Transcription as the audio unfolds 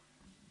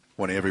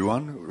Morning,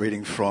 everyone.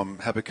 Reading from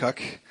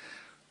Habakkuk,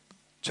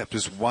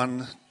 chapters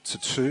 1 to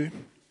 2,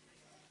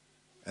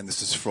 and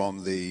this is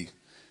from the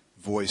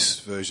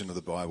Voice version of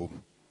the Bible.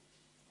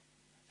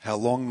 How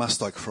long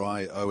must I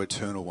cry, O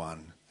Eternal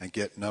One, and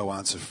get no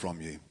answer from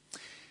you?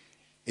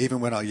 Even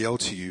when I yell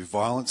to you,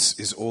 violence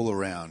is all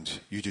around.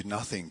 You do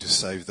nothing to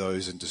save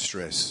those in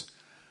distress.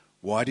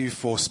 Why do you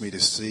force me to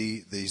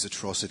see these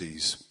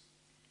atrocities?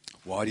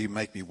 Why do you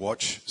make me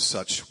watch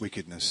such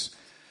wickedness?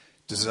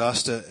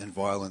 Disaster and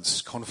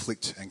violence,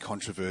 conflict and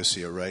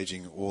controversy are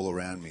raging all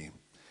around me.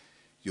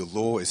 Your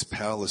law is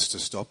powerless to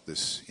stop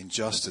this.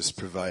 Injustice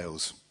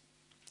prevails.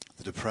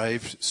 The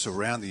depraved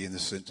surround the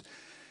innocent,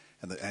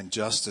 and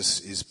justice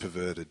is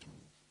perverted.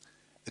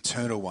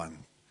 Eternal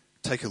One,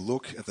 take a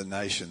look at the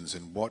nations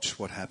and watch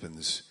what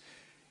happens.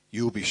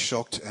 You will be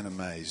shocked and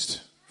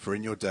amazed, for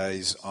in your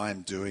days I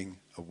am doing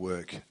a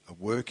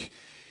work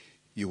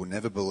you will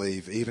never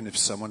believe, even if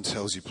someone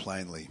tells you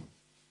plainly.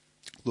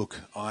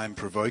 Look, I am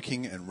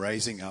provoking and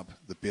raising up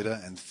the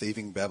bitter and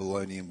thieving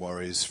Babylonian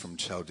warriors from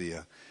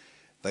Chaldea.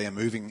 They are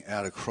moving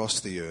out across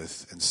the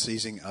earth and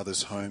seizing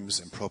others' homes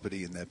and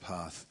property in their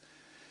path.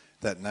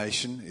 That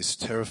nation is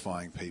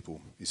terrifying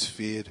people, is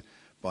feared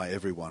by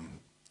everyone.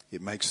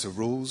 It makes the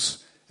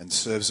rules and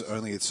serves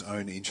only its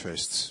own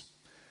interests.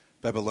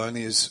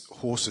 Babylonia's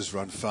horses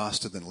run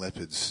faster than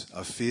leopards,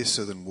 are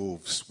fiercer than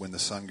wolves when the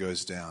sun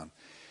goes down.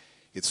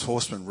 Its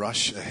horsemen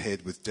rush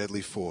ahead with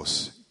deadly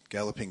force,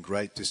 galloping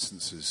great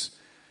distances.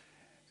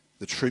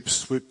 The troops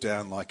swoop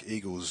down like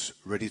eagles,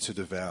 ready to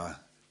devour,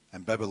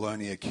 and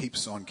Babylonia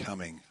keeps on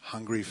coming,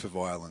 hungry for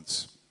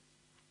violence.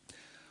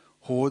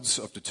 Hordes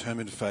of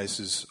determined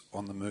faces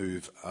on the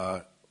move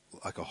are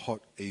like a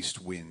hot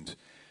east wind,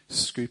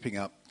 scooping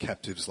up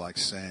captives like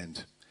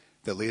sand.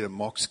 Their leader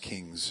mocks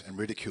kings and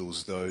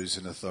ridicules those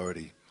in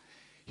authority.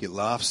 He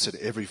laughs at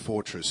every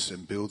fortress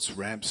and builds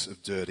ramps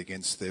of dirt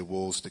against their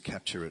walls to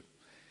capture it.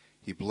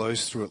 He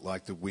blows through it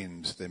like the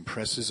wind, then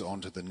presses on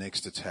to the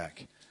next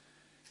attack.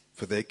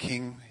 For their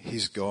king,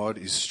 his God,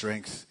 is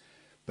strength,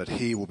 but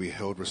he will be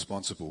held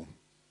responsible.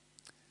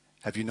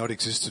 Have you not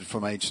existed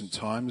from ancient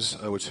times,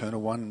 O Eternal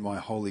One, my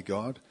holy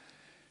God?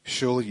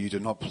 Surely you do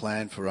not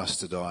plan for us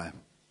to die.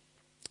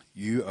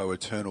 You, O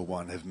Eternal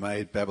One, have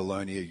made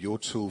Babylonia your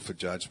tool for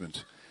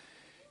judgment.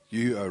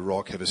 You, O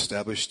Rock, have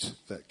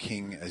established that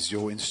king as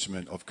your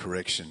instrument of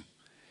correction.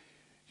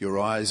 Your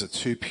eyes are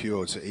too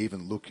pure to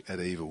even look at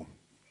evil.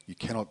 You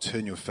cannot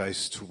turn your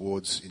face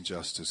towards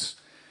injustice.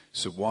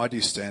 So why do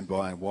you stand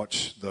by and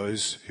watch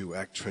those who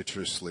act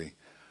treacherously?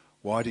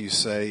 Why do you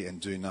say and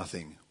do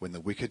nothing when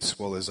the wicked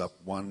swallows up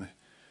one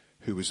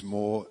who is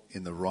more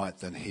in the right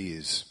than he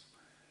is?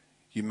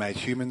 You made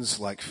humans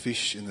like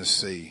fish in the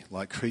sea,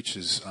 like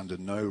creatures under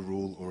no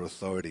rule or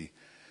authority.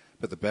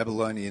 But the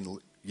Babylonian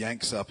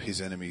yanks up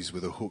his enemies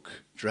with a hook,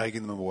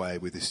 dragging them away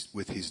with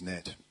his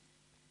net,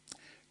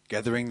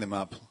 gathering them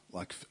up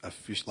like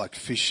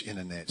fish in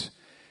a net.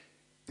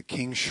 The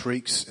king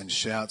shrieks and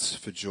shouts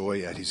for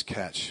joy at his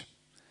catch.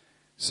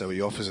 So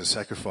he offers a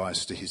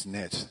sacrifice to his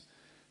net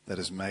that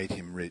has made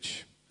him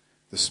rich.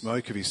 The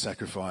smoke of his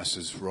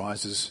sacrifices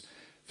rises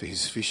for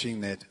his fishing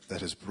net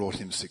that has brought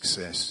him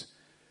success.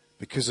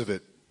 Because of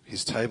it,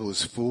 his table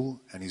is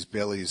full and his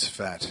belly is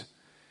fat.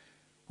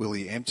 Will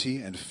he empty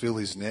and fill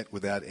his net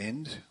without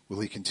end? Will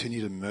he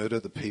continue to murder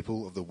the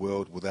people of the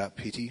world without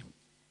pity?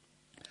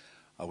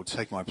 I will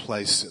take my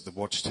place at the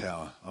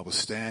watchtower. I will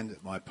stand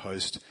at my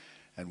post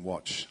and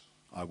watch.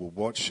 I will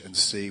watch and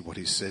see what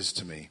he says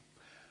to me.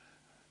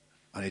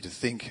 I need to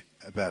think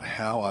about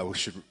how I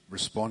should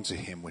respond to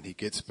him when he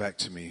gets back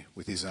to me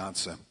with his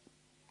answer.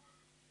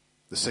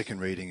 The second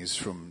reading is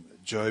from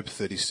Job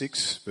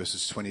 36,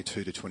 verses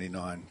 22 to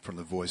 29, from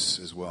the Voice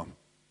as well.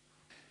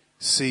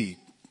 See,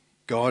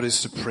 God is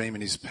supreme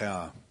in his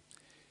power.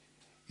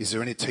 Is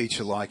there any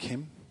teacher like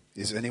him?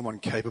 Is anyone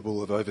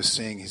capable of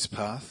overseeing his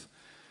path?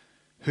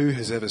 Who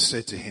has ever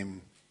said to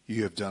him,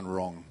 you have done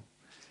wrong?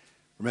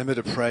 Remember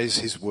to praise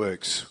his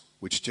works,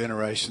 which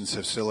generations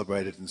have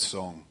celebrated in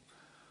song.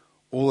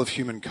 All of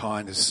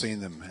humankind has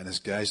seen them and has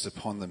gazed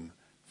upon them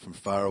from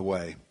far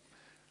away.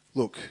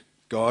 Look,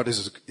 God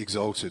is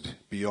exalted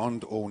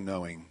beyond all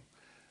knowing.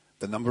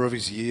 The number of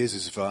his years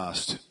is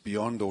vast,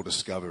 beyond all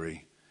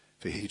discovery.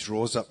 For he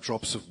draws up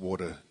drops of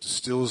water,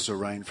 distills the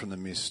rain from the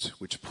mist,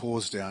 which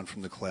pours down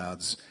from the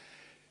clouds,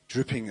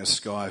 dripping a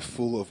sky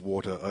full of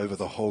water over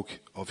the whole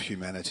of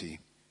humanity.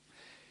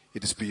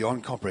 It is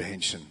beyond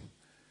comprehension.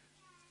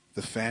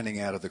 The fanning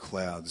out of the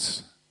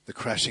clouds, the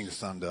crashing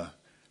thunder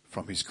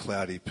from his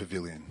cloudy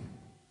pavilion.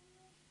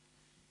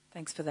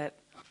 Thanks for that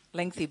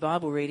lengthy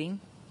Bible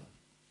reading.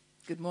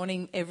 Good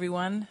morning,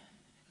 everyone.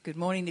 Good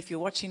morning if you're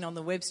watching on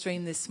the web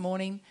stream this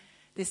morning.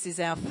 This is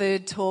our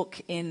third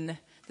talk in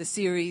the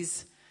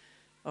series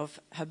of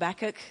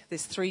Habakkuk,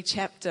 this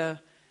 3-chapter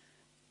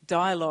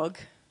dialogue,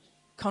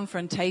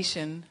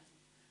 confrontation,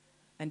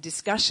 and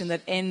discussion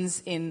that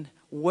ends in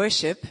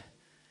worship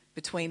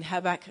between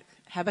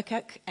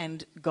Habakkuk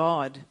and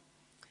God.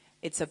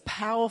 It's a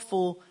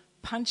powerful,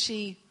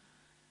 punchy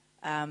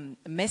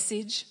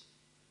message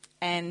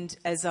And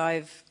as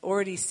I've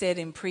already said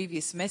in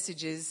previous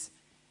messages,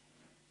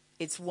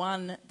 it's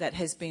one that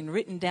has been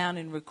written down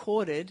and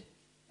recorded,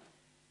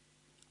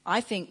 I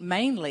think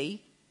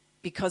mainly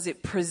because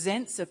it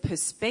presents a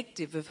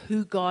perspective of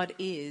who God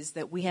is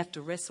that we have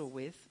to wrestle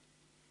with.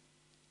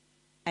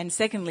 And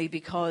secondly,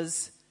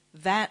 because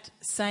that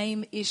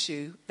same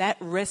issue, that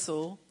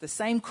wrestle, the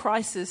same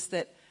crisis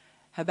that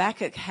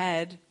Habakkuk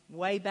had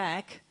way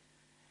back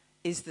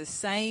is the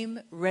same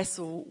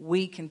wrestle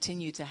we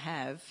continue to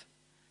have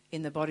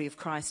in the body of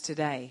Christ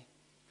today.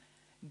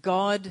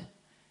 God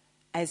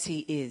as he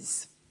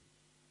is.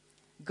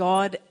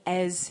 God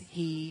as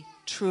he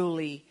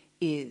truly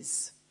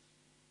is.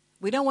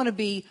 We don't want to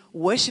be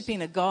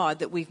worshipping a God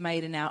that we've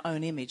made in our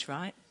own image,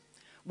 right?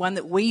 One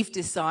that we've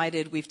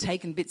decided, we've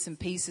taken bits and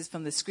pieces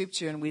from the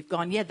scripture and we've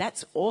gone, yeah,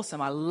 that's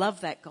awesome. I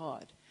love that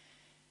God.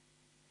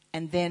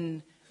 And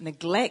then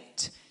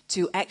neglect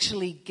to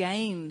actually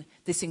gain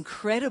this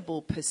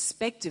incredible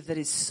perspective that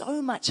is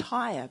so much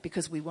higher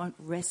because we won't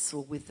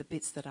wrestle with the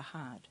bits that are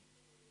hard.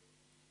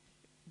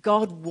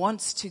 God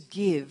wants to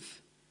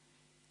give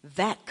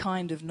that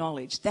kind of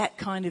knowledge, that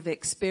kind of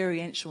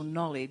experiential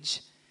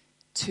knowledge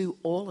to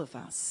all of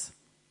us.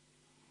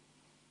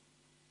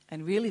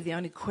 And really the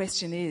only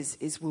question is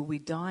will we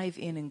dive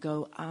in and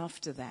go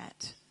after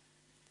that?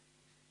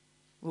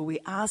 Will we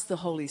ask the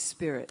Holy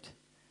Spirit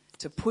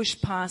to push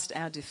past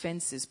our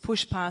defenses,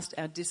 push past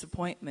our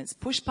disappointments,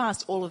 push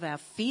past all of our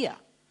fear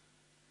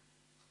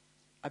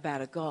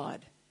about a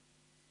God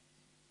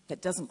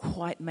that doesn't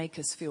quite make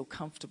us feel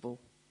comfortable?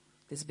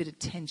 There's a bit of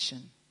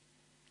tension.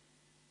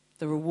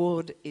 The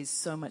reward is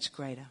so much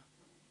greater.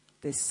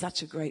 There's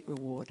such a great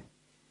reward.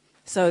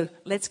 So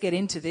let's get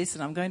into this,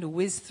 and I'm going to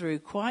whiz through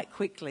quite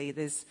quickly.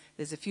 There's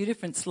a few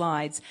different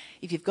slides.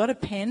 If you've got a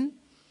pen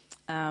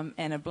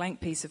and a blank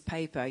piece of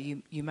paper,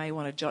 you may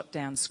want to jot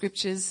down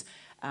scriptures.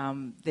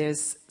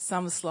 There's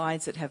some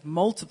slides that have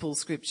multiple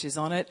scriptures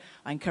on it.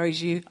 I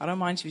encourage you, I don't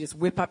mind if you just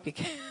whip up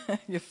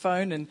your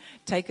phone and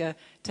take a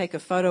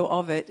photo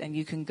of it, and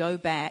you can go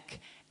back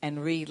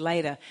and read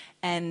later.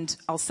 And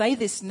I'll say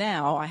this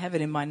now, I have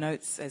it in my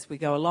notes as we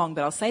go along,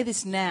 but I'll say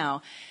this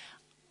now.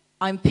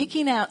 I'm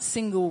picking out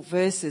single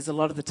verses a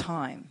lot of the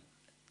time.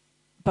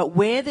 But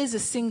where there's a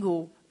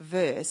single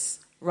verse,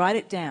 write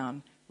it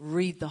down,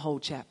 read the whole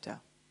chapter.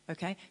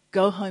 Okay?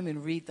 Go home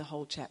and read the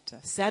whole chapter.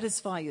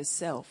 Satisfy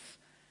yourself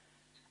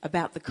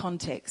about the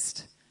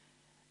context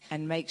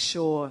and make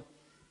sure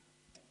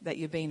that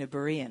you're being a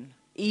Berean,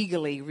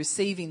 eagerly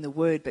receiving the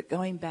word, but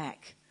going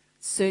back,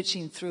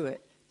 searching through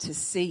it to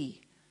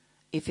see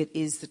if it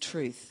is the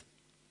truth.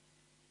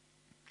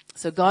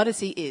 So God as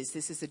he is,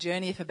 this is the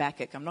journey of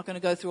Habakkuk. I'm not going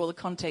to go through all the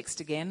context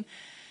again.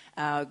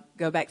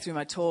 Go back through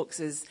my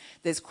talks.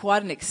 There's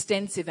quite an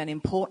extensive and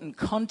important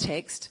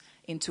context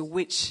into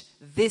which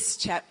this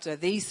chapter,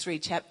 these 3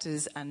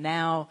 chapters are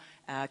now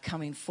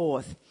coming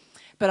forth.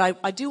 But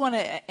I do want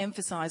to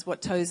emphasize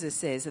what Tozer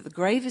says, that the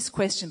gravest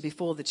question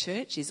before the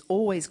church is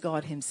always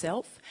God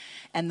himself,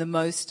 and the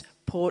most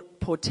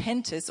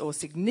portentous or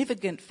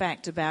significant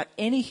fact about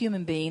any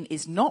human being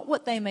is not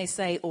what they may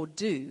say or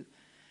do,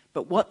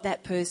 but what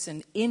that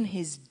person in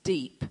his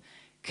deep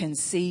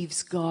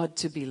conceives God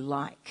to be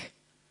like.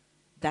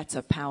 That's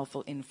a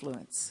powerful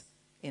influence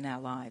in our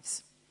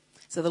lives.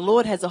 So the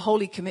Lord has a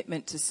holy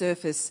commitment to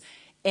surface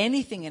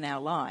anything in our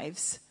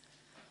lives,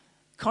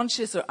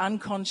 conscious or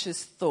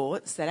unconscious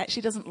thoughts that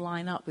actually doesn't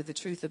line up with the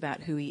truth about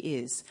who he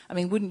is. I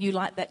mean, wouldn't you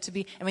like that to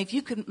be? I mean, if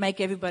you could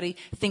make everybody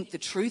think the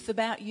truth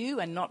about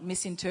you and not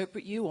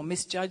misinterpret you or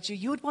misjudge you,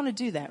 you would want to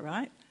do that,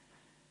 right?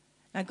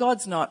 Now,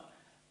 God's not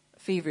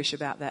feverish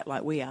about that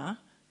like we are,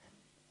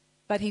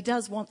 but he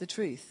does want the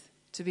truth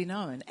to be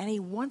known, and he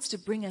wants to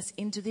bring us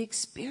into the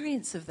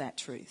experience of that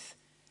truth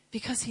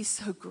because he's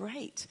so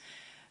great.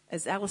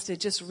 As Alistair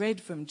just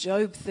read from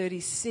Job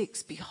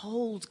 36,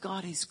 behold,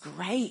 God is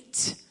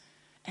great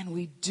and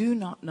we do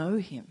not know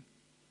him.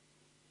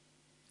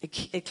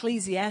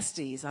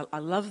 Ecclesiastes, I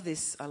love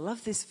this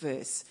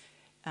verse.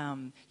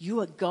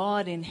 You are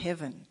God in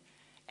heaven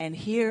and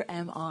here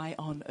am I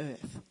on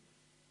earth.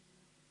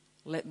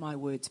 Let my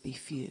words be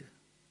few.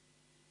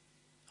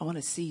 I want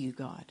to see you,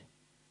 God.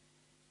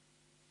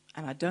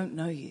 And I don't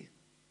know you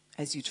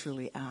as you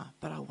truly are,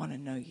 but I want to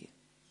know you.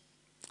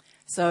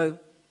 So,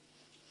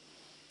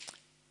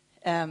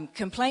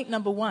 complaint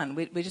number 1.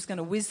 We're just going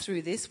to whiz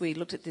through this. We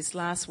looked at this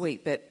last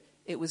week, but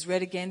it was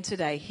read again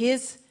today.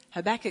 Here's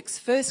Habakkuk's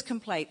first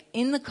complaint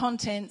in the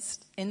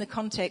context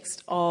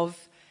of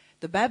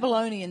the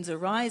Babylonians are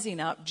rising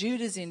up.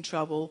 Judah's in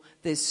trouble.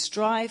 There's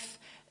strife.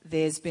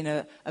 There's been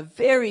a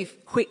very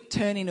quick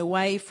turning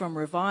away from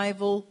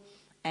revival.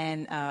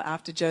 And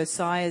after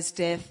Josiah's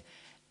death,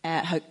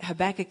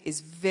 Habakkuk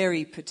is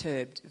very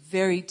perturbed,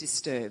 very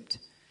disturbed.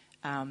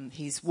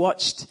 He's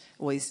watched,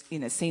 or he's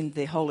seen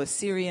the whole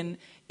Assyrian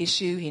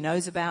issue. He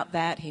knows about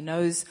that. He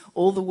knows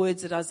all the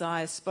words that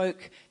Isaiah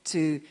spoke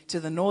to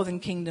the northern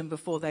kingdom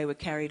before they were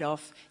carried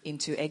off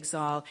into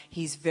exile.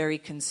 He's very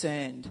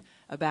concerned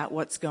about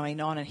what's going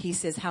on. And he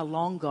says, how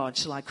long, God,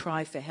 shall I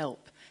cry for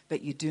help,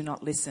 but you do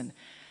not listen?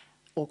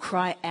 or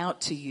cry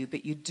out to you,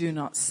 but you do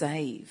not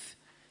save.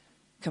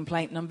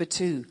 Complaint number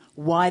 2,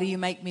 why do you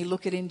make me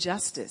look at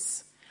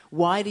injustice?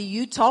 Why do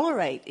you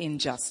tolerate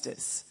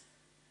injustice?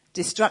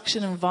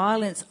 Destruction and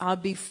violence are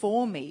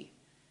before me.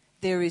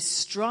 There is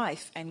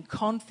strife and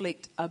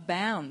conflict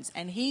abounds.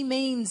 And he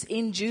means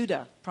in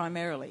Judah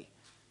primarily.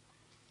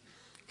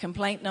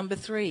 Complaint number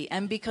 3,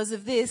 and because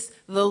of this,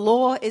 the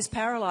law is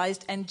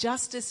paralyzed and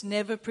justice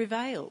never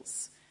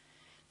prevails.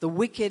 The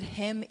wicked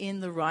hem in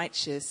the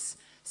righteous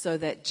so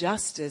that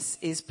justice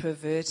is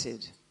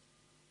perverted.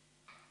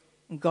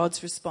 And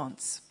God's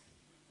response,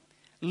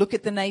 look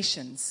at the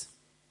nations.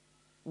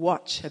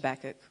 Watch,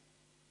 Habakkuk.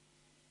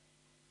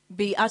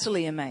 Be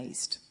utterly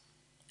amazed,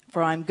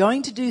 for I'm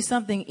going to do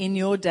something in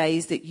your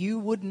days that you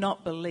would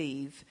not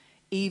believe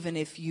even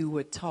if you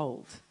were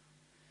told.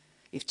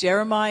 If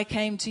Jeremiah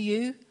came to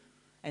you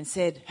and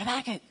said,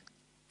 Habakkuk,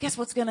 guess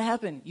what's going to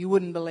happen? You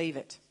wouldn't believe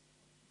it.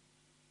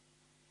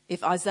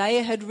 If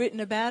Isaiah had written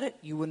about it,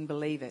 you wouldn't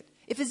believe it.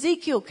 If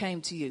Ezekiel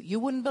came to you, you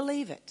wouldn't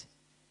believe it.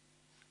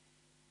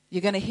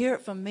 You're going to hear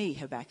it from me,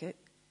 Habakkuk,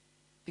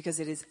 because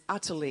it is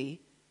utterly,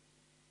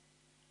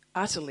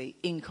 utterly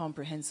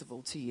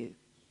incomprehensible to you.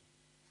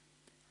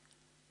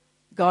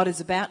 God is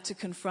about to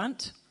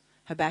confront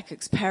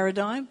Habakkuk's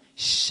paradigm,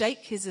 shake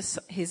his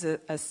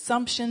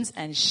assumptions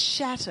and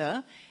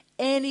shatter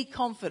any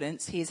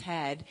confidence he's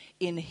had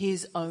in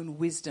his own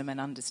wisdom and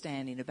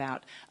understanding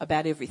about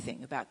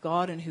everything, about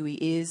God and who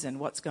he is and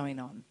what's going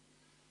on.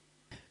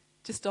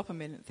 Just stop a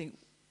minute and think,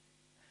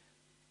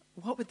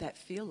 what would that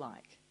feel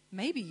like?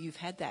 Maybe you've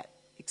had that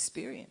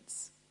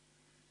experience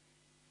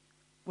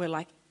where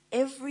like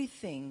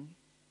everything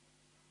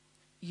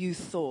you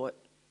thought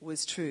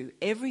was true,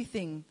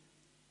 everything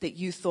that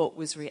you thought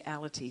was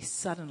reality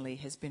suddenly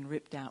has been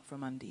ripped out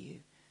from under you,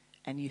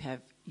 and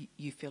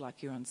you feel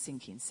like you're on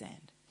sinking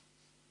sand.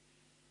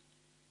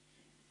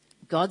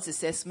 God's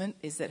assessment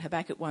is that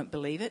Habakkuk won't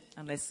believe it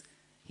unless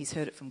he's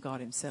heard it from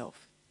God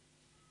himself.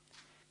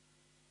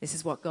 This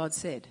is what God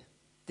said.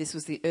 This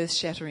was the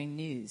earth-shattering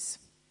news.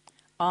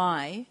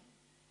 I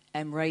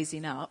am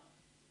raising up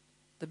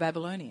the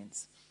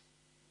Babylonians,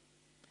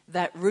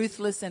 that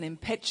ruthless and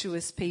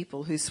impetuous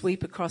people who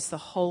sweep across the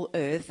whole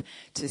earth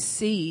to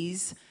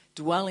seize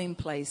dwelling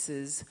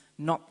places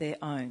not their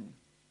own.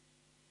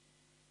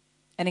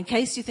 And in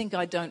case you think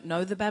I don't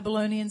know the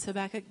Babylonians,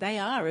 Habakkuk, they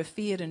are a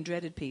feared and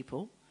dreaded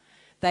people.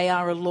 They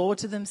are a law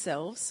to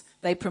themselves.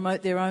 They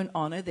promote their own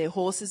honor. Their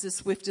horses are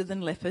swifter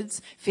than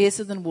leopards,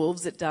 fiercer than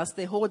wolves at dusk.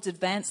 Their hordes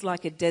advance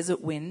like a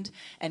desert wind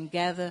and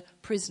gather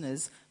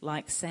prisoners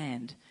like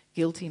sand,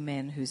 guilty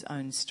men whose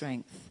own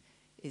strength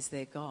is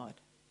their God.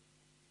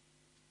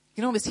 You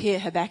can almost hear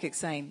Habakkuk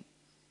saying,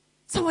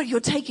 so what, you're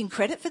taking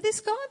credit for this,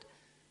 God?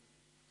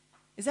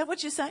 Is that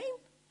what you're saying?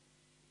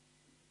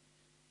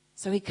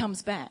 So he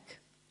comes back.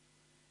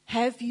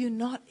 Have you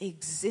not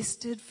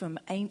existed from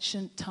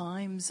ancient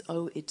times,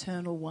 O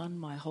Eternal One,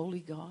 my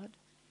holy God?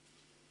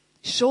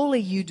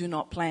 Surely you do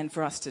not plan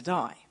for us to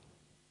die.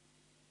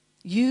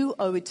 You,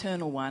 O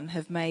Eternal One,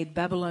 have made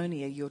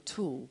Babylonia your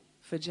tool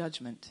for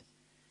judgment.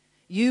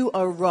 You,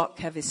 O Rock,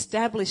 have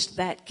established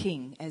that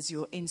king as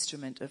your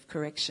instrument of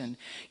correction.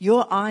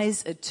 Your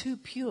eyes are too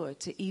pure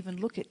to even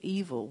look at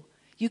evil.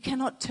 You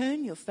cannot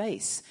turn your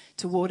face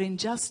toward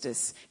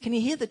injustice. Can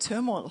you hear the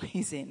turmoil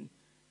he's in?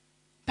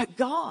 But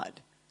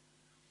God,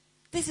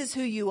 this is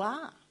who you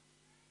are.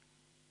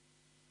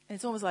 And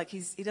it's almost like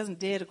he doesn't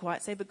dare to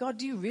quite say, but God,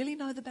 do you really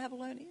know the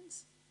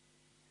Babylonians?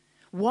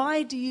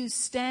 Why do you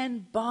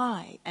stand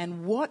by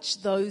and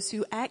watch those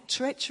who act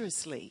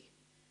treacherously?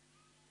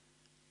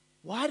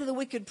 Why do the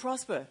wicked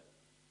prosper?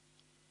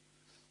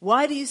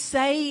 Why do you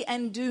say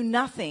and do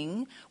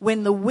nothing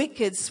when the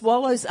wicked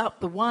swallows up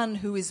the one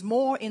who is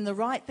more in the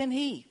right than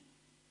he?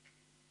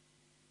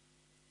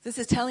 This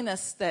is telling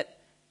us that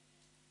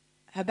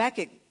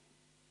Habakkuk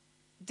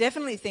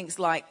definitely thinks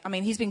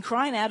he's been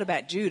crying out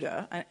about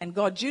Judah, and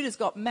God, Judah's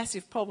got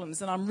massive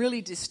problems, and I'm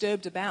really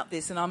disturbed about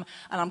this, and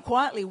I'm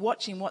quietly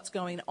watching what's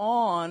going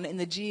on in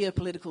the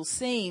geopolitical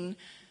scene.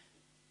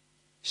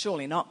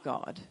 Surely not,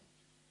 God.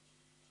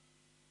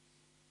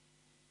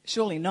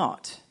 Surely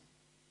not.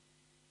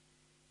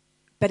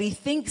 But he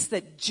thinks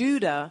that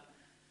Judah,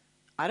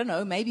 I don't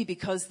know, maybe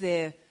because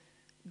they're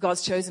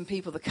God's chosen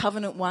people, the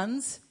covenant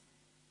ones,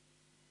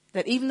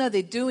 that even though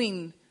they're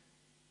doing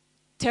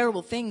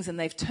terrible things and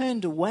they've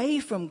turned away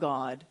from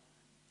God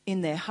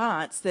in their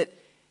hearts, that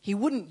he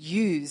wouldn't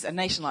use a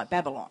nation like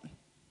Babylon.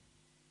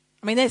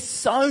 I mean, they're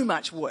so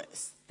much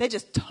worse. They're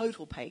just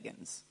total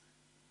pagans.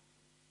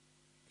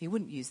 He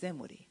wouldn't use them,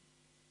 would he?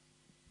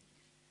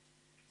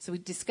 So we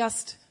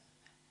discussed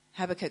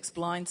Habakkuk's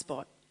blind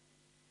spot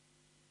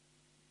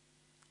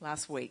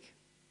last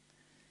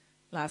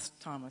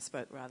time I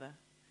spoke,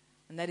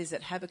 and that is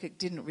that Habakkuk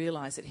didn't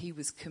realize that he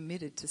was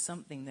committed to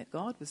something that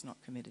God was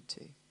not committed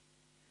to.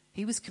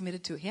 He was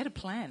committed to it. He had a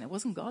plan. It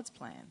wasn't God's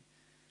plan.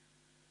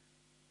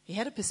 He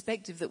had a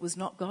perspective that was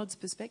not God's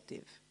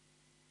perspective.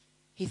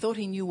 He thought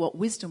he knew what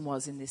wisdom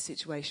was in this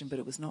situation, but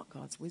it was not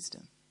God's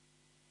wisdom.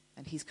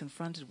 And he's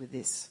confronted with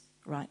this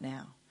right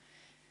now.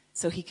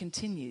 So he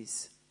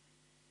continues.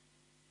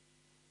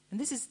 And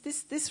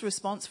this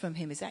response from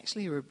him is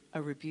actually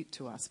a rebuke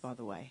to us, by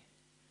the way.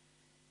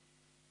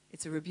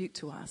 It's a rebuke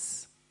to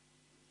us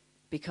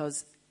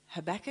because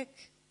Habakkuk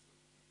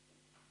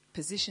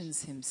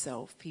positions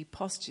himself, he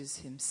postures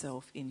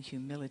himself in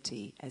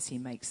humility as he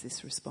makes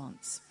this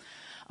response.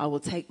 I will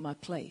take my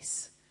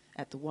place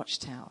at the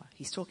watchtower.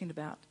 He's talking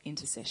about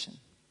intercession.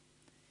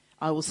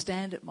 I will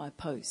stand at my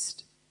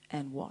post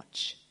and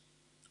watch.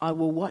 I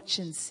will watch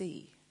and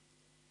see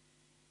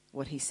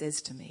what he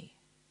says to me.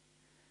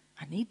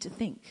 I need to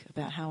think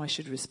about how I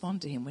should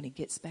respond to him when he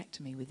gets back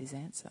to me with his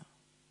answer.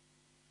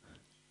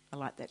 I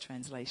like that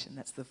translation.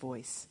 That's the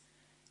Voice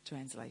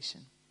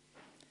translation.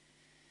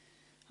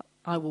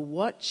 I will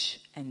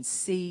watch and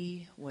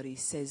see what he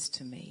says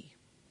to me.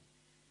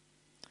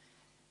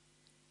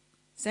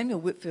 Samuel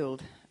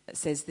Whitfield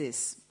says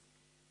this: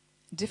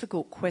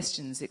 difficult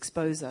questions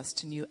expose us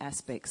to new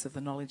aspects of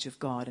the knowledge of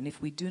God. And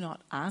if we do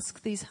not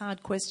ask these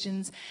hard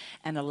questions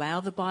and allow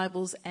the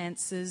Bible's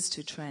answers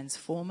to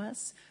transform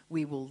us,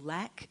 we will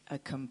lack a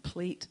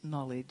complete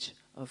knowledge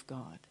of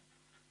God.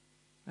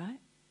 Right?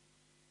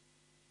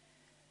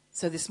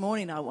 So this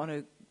morning I want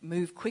to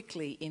move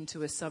quickly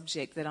into a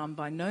subject that I'm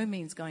by no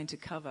means going to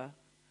cover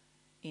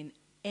in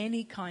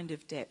any kind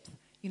of depth.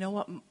 You know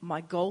what?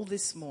 My goal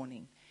this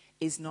morning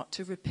is not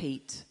to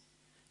repeat,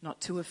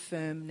 not to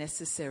affirm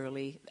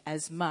necessarily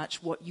as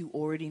much what you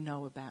already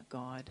know about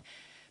God.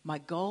 My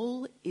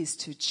goal is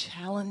to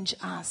challenge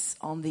us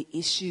on the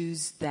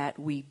issues that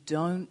we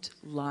don't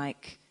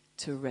like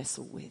to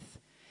wrestle with,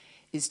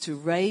 is to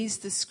raise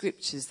the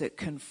scriptures that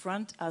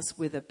confront us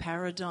with a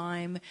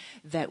paradigm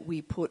that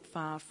we put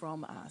far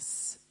from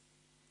us.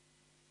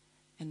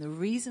 And the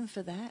reason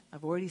for that,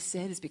 I've already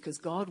said, is because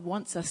God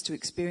wants us to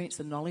experience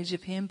the knowledge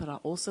of him. But I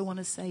also want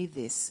to say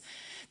this,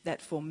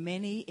 that for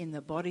many in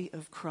the body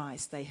of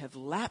Christ, they have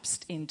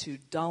lapsed into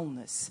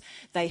dullness.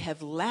 They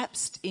have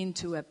lapsed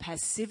into a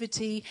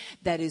passivity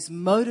that is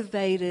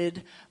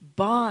motivated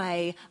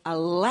by a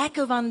lack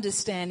of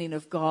understanding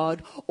of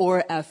God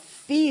or a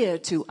fear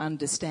to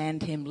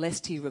understand him,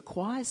 lest he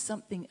requires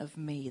something of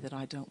me that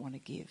I don't want to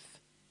give.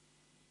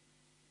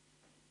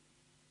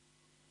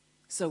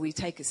 So we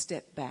take a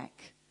step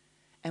back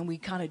and we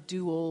kind of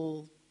do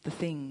all the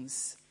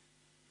things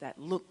that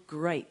look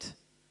great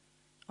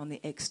on the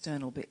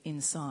external, but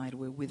inside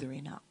we're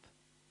withering up.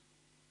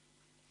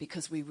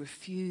 Because we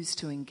refuse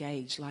to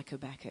engage like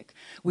Habakkuk.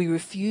 We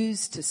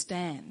refuse to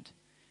stand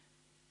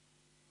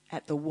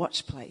at the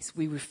watch place.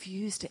 We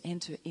refuse to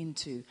enter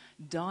into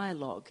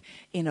dialogue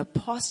in a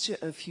posture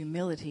of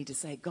humility to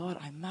say, God,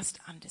 I must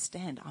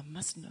understand. I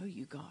must know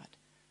you, God.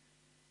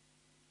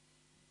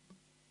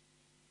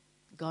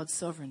 God's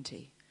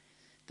sovereignty,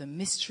 the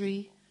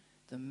mystery,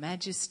 the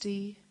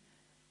majesty,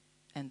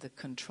 and the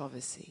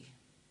controversy.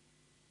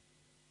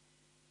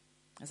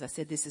 As I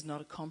said, this is not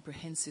a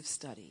comprehensive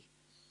study,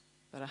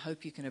 but I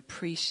hope you can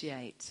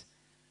appreciate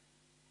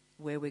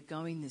where we're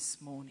going this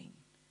morning.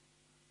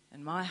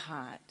 And my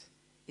heart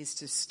is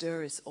to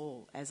stir us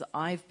all, as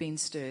I've been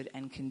stirred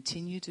and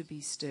continue to be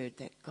stirred,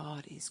 that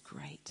God is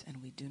great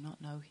and we do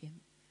not know him,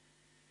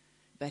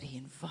 but he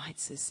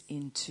invites us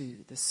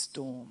into the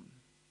storm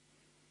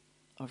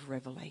of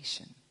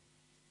revelation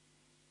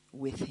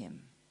with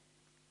him.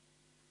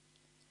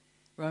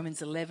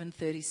 Romans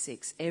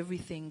 11:36,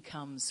 everything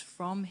comes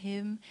from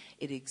him.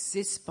 It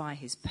exists by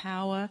his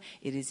power.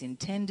 It is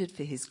intended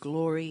for his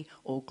glory.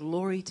 All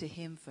glory to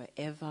him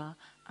forever.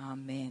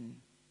 Amen.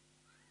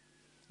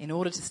 In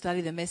order to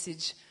study the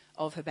message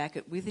of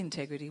Habakkuk with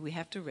integrity, we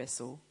have to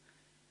wrestle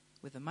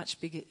with a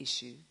much bigger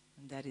issue,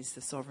 and that is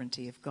the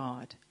sovereignty of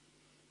God.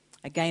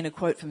 Again, a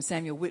quote from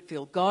Samuel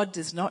Whitfield: God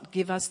does not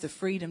give us the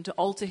freedom to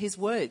alter his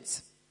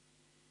words.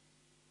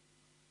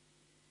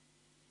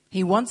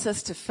 He wants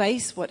us to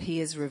face what he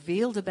has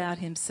revealed about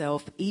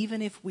himself,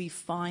 even if we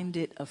find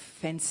it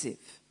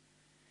offensive.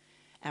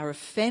 Our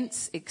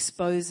offense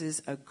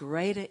exposes a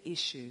greater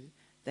issue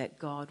that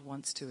God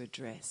wants to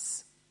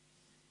address.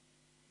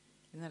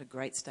 Isn't that a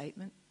great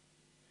statement?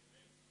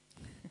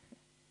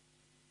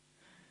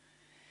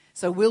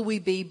 So will we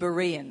be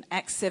Berean?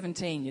 Acts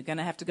 17, you're going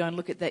to have to go and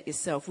look at that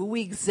yourself. Will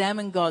we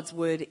examine God's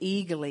word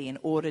eagerly in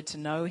order to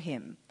know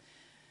him?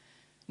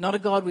 Not a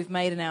God we've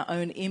made in our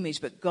own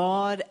image, but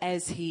God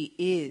as he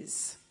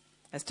is.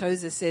 As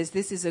Tozer says,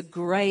 this is a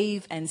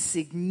grave and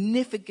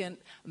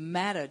significant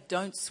matter.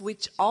 Don't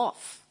switch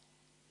off.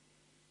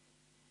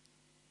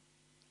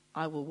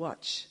 I will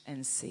watch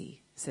and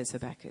see, says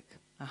Habakkuk.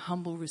 A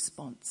humble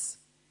response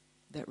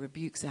that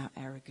rebukes our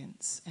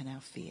arrogance and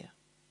our fear.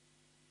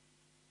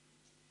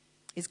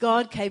 Is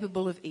God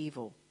capable of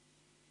evil?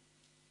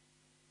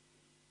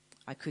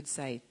 I could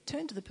say,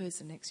 turn to the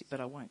person next to you,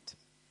 but I won't.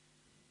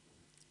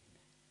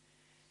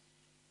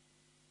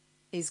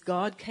 Is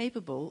God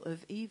capable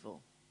of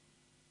evil?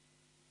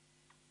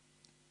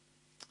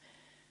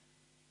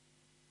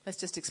 Let's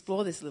just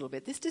explore this a little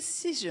bit. This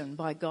decision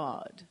by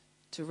God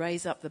to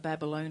raise up the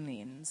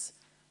Babylonians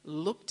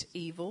looked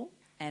evil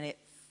and it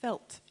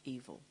felt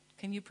evil.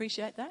 Can you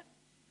appreciate that?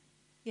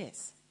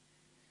 Yes.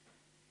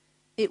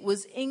 it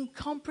was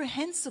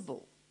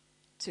incomprehensible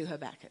to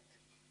Habakkuk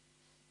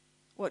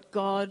what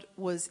God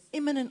was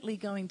imminently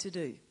going to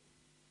do.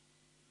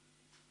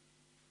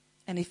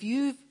 And if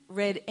you've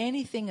read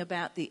anything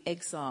about the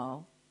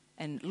exile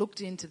and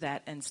looked into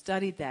that and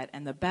studied that,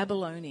 and the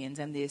Babylonians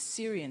and the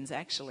Assyrians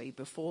actually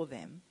before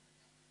them,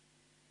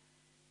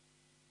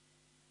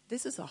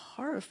 this is a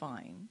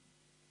horrifying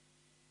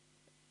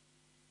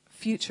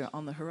future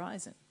on the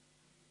horizon.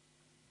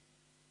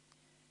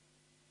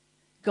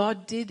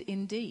 God did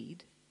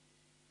indeed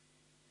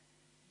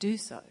do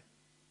so.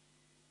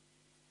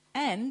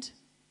 And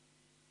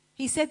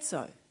he said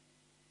so.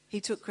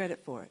 He took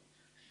credit for it.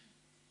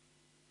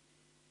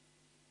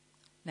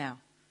 Now,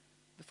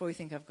 before you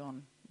think I've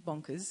gone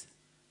bonkers,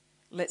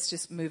 let's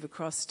just move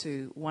across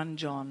to 1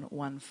 John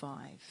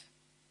 1:5.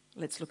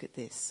 Let's look at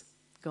this.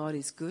 God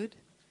is good,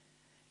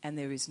 and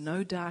there is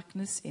no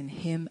darkness in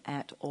him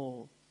at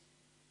all.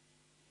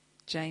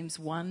 James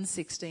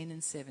 1:16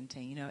 and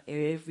 17. You know,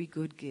 every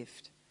good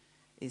gift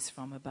is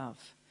from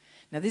above.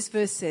 Now, this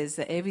verse says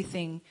that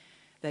everything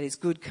that is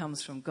good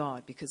comes from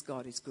God because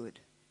God is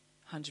good.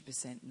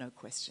 100%, no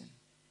question.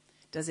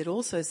 Does it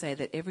also say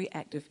that every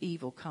act of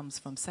evil comes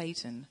from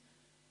Satan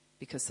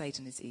because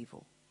Satan is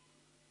evil?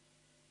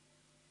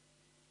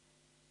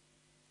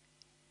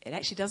 It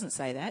actually doesn't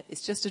say that.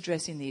 It's just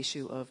addressing the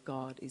issue of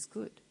God is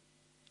good.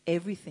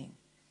 Everything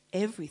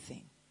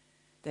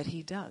that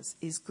he does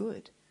is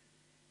good.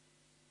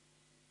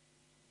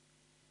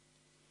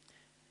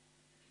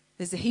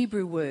 There's a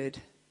Hebrew word,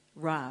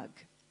 rag,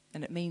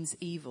 and it means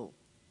evil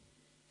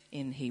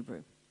in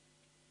Hebrew.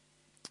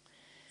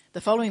 The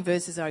following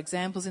verses are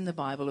examples in the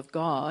Bible of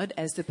God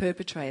as the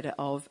perpetrator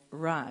of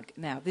rag.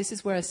 Now, this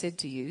is where I said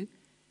to you,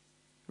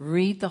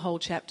 read the whole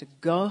chapter.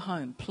 Go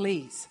home,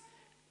 please.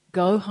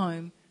 Go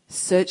home,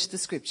 search the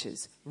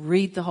scriptures.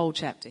 Read the whole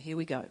chapter. Here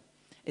we go.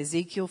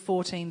 Ezekiel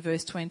 14,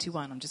 verse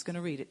 21. I'm just going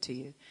to read it to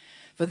you.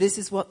 For this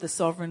is what the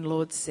sovereign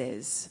Lord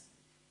says.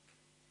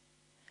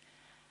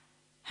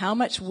 How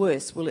much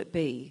worse will it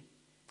be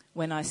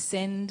when I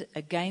send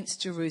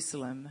against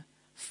Jerusalem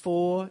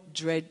 4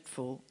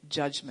 dreadful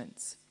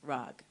judgments,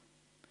 rag,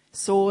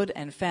 sword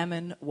and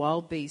famine,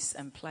 wild beasts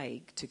and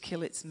plague, to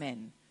kill its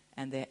men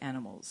and their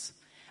animals.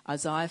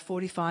 Isaiah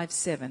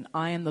 45:7.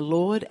 I am the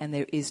Lord and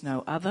there is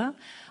no other.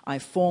 I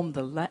form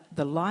the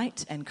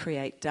light and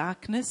create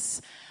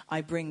darkness.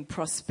 I bring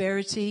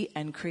prosperity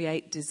and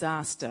create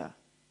disaster,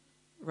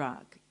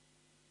 rag.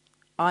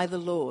 I, the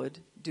Lord,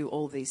 do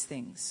all these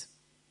things.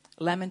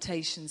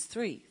 Lamentations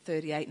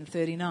 3:38 and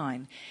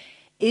 39.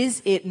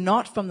 Is it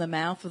not from the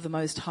mouth of the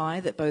Most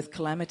High that both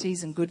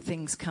calamities and good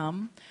things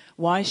come?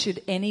 Why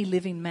should any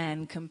living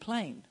man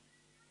complain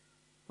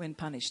when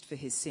punished for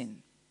his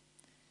sin?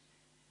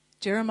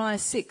 Jeremiah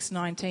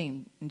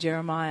 6:19 and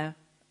Jeremiah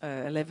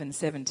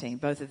 11:17,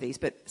 both of these,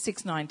 but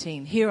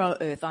 6:19. Hear, O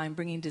earth, I am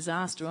bringing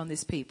disaster on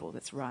this people,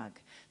 that's rag,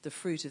 the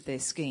fruit of their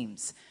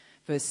schemes.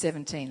 Verse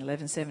 17,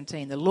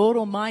 11:17. The Lord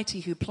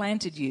Almighty who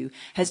planted you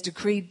has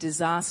decreed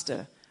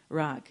disaster,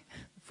 rag,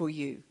 for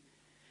you.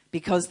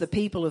 Because the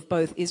people of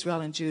both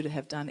Israel and Judah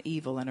have done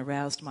evil and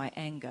aroused my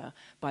anger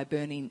by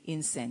burning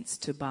incense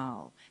to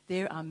Baal.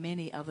 There are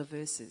many other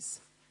verses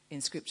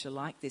in Scripture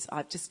like this.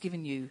 I've just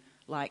given you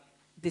like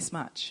this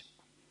much.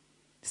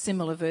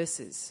 Similar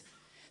verses.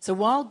 So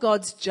while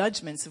God's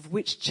judgments, of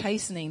which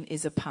chastening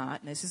is a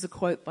part, and this is a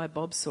quote by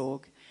Bob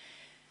Sorg,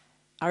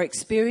 are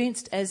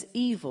experienced as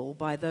evil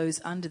by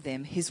those under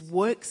them, his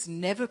works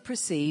never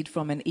proceed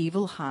from an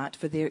evil heart,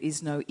 for there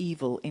is no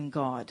evil in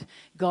God.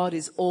 God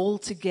is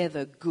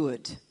altogether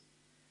good,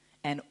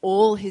 and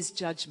all his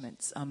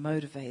judgments are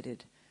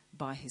motivated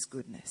by his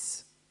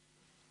goodness.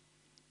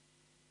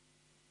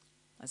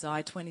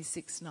 Isaiah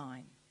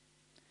 26:9.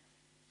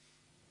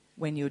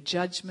 When your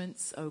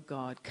judgments, O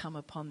God, come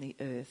upon the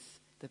earth,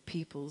 the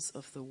peoples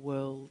of the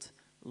world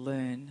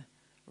learn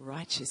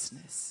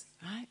righteousness.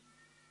 Right?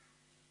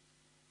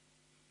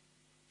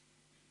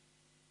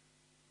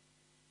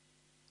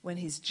 When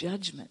his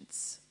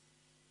judgments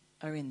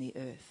are in the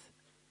earth,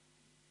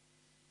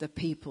 the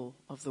people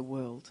of the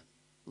world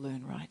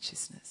learn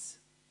righteousness.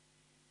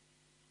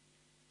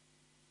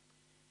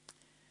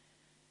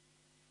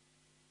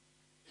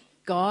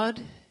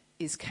 God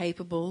is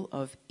capable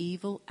of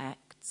evil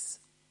acts,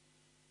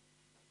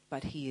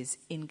 but he is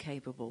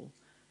incapable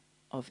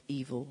of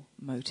evil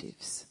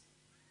motives.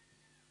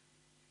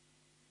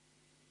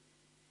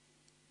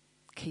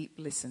 Keep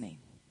listening.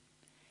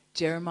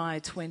 Jeremiah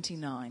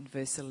 29,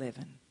 verse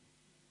 11.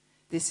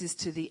 This is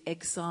to the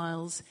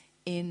exiles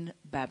in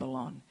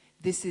Babylon.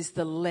 This is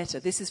the letter.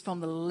 This is from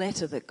the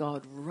letter that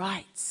God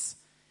writes.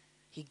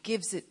 He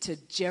gives it to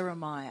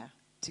Jeremiah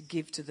to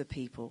give to the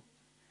people.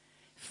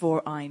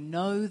 For I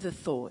know the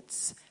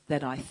thoughts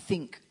that I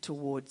think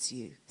towards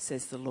you,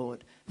 says the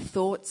Lord.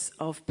 Thoughts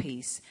of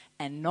peace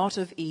and not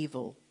of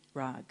evil,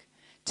 rag,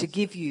 to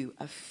give you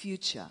a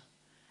future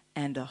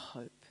and a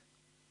hope.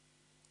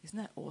 Isn't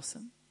that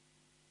awesome?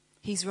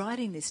 He's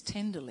writing this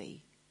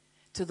tenderly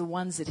to the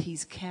ones that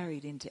he's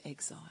carried into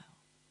exile,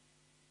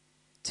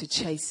 to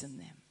chasten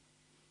them.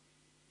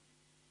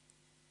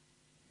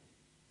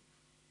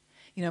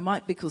 You know,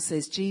 Mike Bickle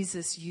says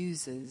Jesus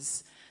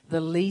uses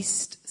the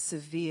least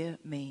severe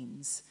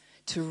means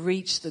to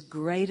reach the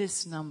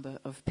greatest number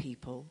of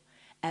people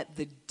at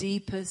the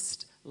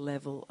deepest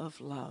level of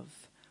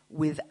love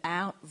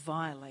without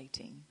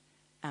violating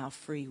our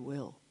free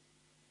will.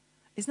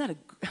 Isn't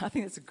that I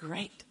think that's a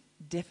great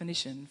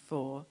definition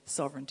for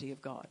sovereignty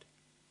of God.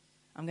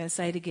 I'm going to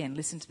say it again.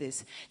 Listen to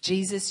this.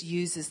 Jesus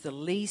uses the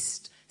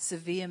least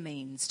severe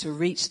means to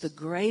reach the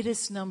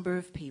greatest number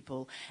of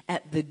people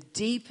at the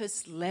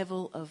deepest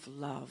level of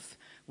love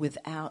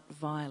without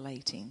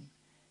violating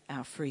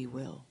our free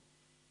will.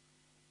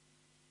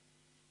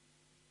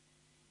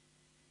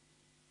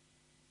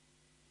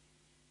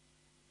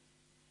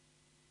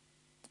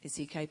 Is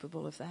he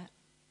capable of that?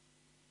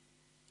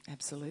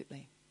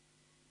 Absolutely.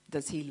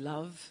 Does he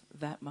love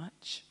that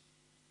much?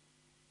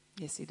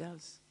 Yes, he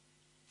does.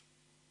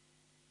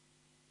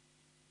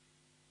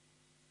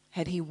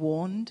 Had he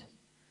warned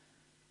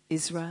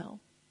Israel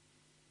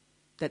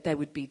that they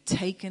would be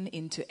taken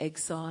into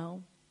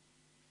exile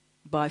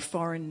by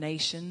foreign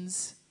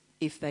nations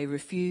if they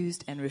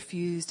refused and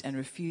refused and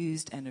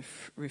refused and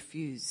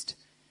refused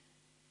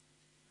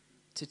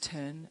to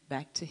turn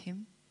back to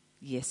him?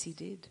 Yes, he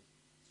did.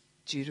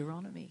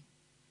 Deuteronomy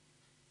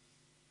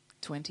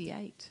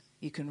 28.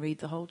 You can read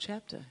the whole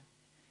chapter.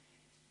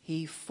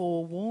 He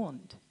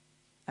forewarned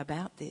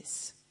about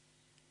this.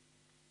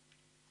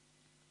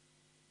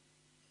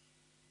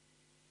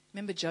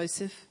 Remember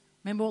Joseph?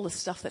 Remember all the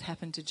stuff that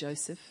happened to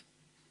Joseph?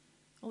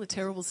 All the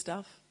terrible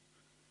stuff?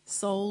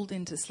 Sold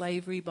into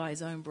slavery by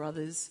his own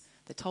brothers.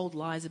 They told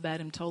lies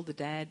about him, told the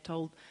dad,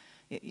 told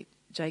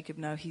Jacob,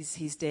 no,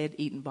 he's dead,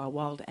 eaten by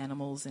wild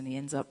animals, and he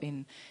ends up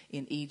in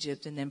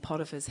Egypt, and then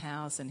Potiphar's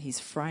house, and he's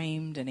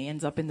framed, and he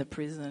ends up in the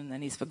prison,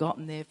 and he's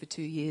forgotten there for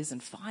 2 years,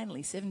 and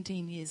finally,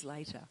 17 years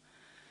later,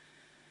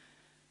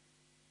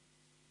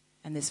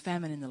 and there's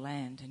famine in the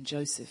land, and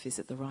Joseph is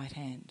at the right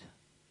hand,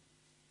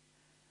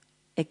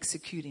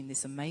 executing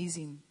this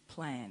amazing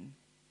plan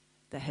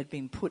that had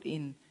been put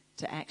into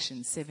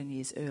action 7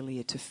 years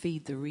earlier to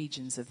feed the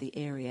regions of the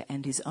area,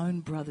 and his own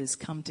brothers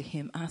come to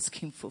him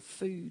asking for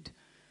food.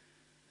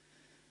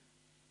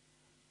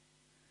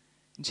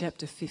 In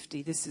chapter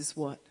 50, this is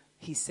what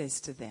he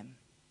says to them.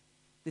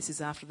 This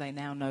is after they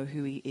now know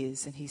who he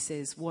is, and he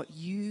says, what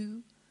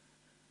you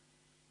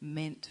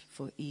meant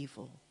for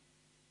evil,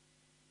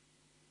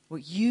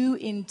 what you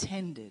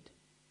intended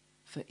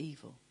for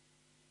evil,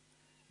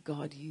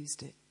 God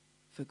used it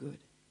for good.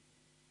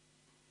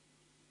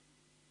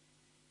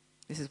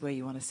 This is where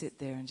you want to sit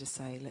there and just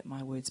say, let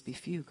my words be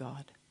few,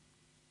 God.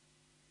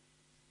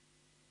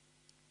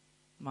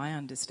 My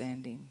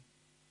understanding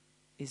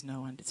is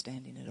no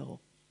understanding at all.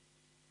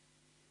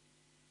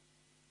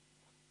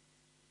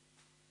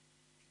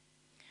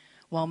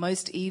 While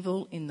most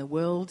evil in the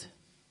world,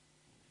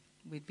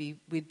 we'd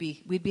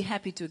be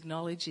happy to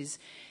acknowledge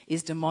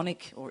is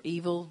demonic or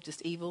evil,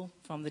 just evil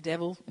from the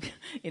devil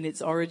in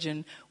its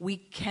origin, we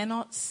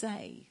cannot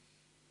say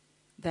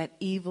that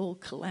evil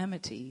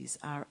calamities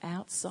are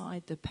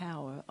outside the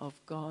power of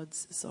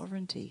God's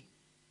sovereignty.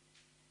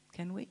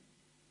 Can we?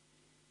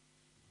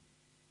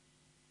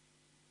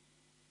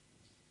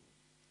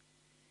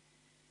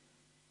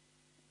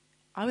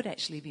 I would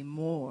actually be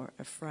more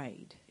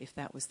afraid if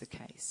that was the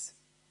case.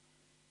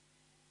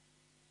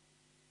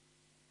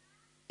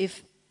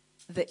 If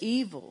the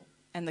evil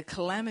and the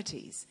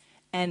calamities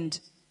and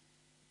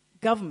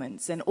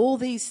governments and all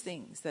these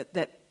things that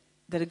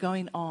are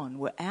going on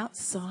were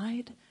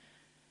outside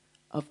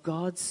of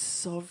God's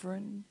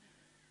sovereign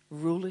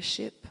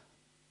rulership,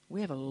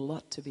 we have a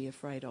lot to be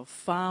afraid of,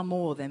 far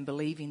more than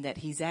believing that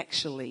he's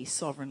actually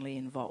sovereignly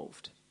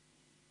involved.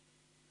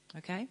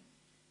 Okay?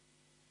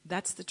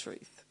 That's the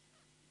truth.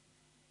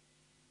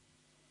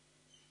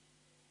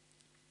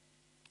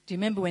 Do you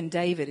remember when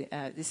David,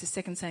 this is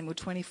 2 Samuel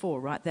 24,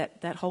 right?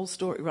 That whole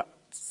story, right?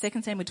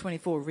 2 Samuel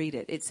 24, read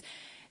it. It's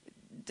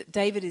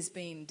David is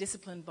being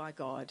disciplined by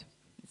God.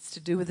 It's to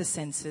do with the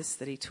census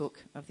that he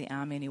took of the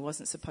army and he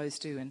wasn't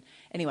supposed to. And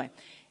anyway,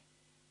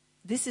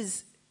 this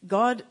is,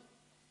 God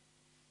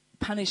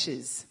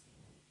punishes.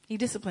 He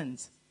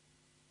disciplines.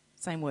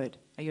 Same word.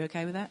 Are you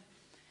okay with that?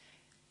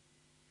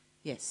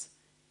 Yes.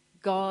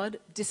 God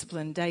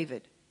disciplined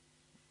David.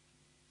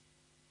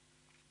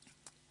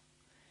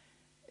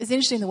 It's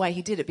interesting the way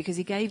he did it because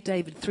he gave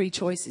David 3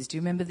 choices. Do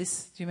you remember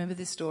this? Do you remember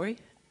this story?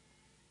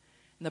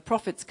 And the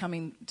prophets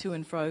coming to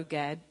and fro,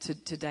 Gad,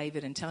 to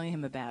David and telling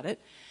him about it.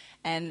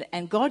 And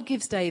God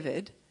gives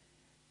David,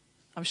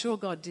 I'm sure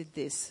God did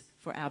this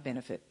for our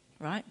benefit,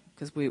 right?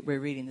 Because we're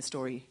reading the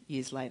story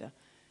years later.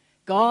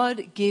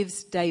 God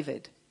gives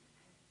David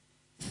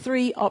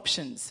 3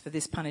 options for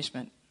this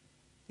punishment.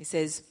 He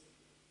says,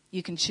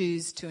 you can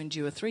choose to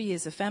endure 3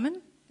 years of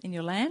famine in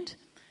your land,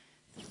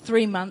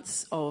 3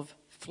 months of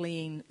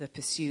fleeing the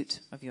pursuit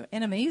of your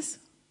enemies,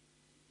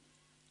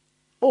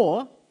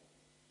 or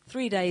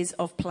 3 days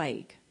of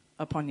plague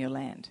upon your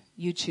land.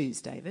 You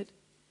choose, David.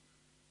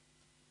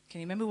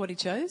 Can you remember what he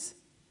chose?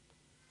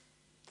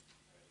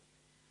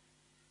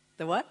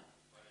 The what?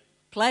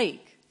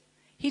 Plague.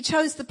 He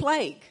chose the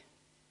plague.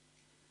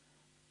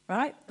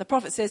 right? The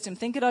prophet says to him,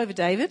 think it over,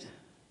 David,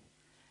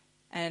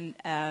 and,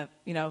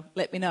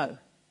 let me know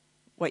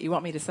what you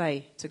want me to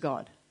say to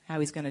God, how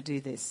he's going to do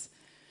this.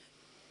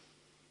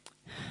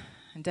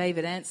 And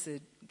David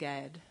answered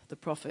Gad, the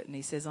prophet, and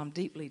he says, I'm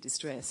deeply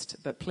distressed,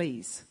 but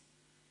please,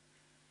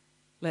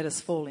 let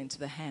us fall into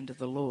the hand of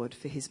the Lord,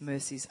 for his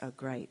mercies are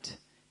great.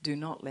 Do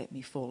not let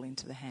me fall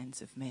into the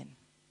hands of men.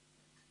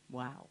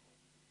 Wow.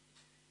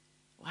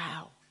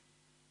 Wow.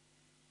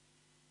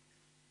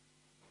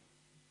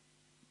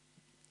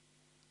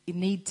 You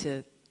need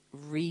to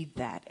read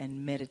that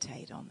and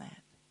meditate on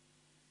that.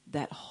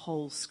 That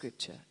whole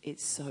scripture,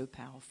 it's so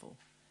powerful.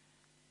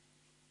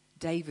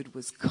 David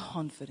was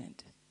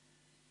confident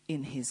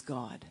in his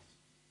God.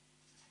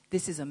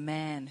 This is a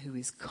man who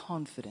is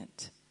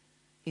confident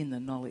in the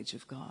knowledge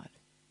of God.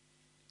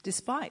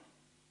 Despite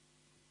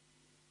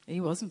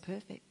he wasn't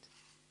perfect.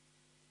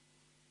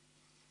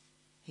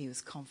 He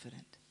was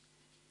confident.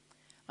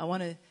 I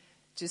want to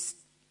just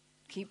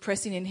keep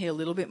pressing in here a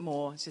little bit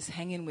more. Just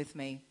hang in with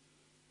me,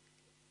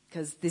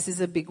 because this is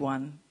a big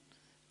one.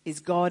 Is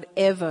God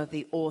ever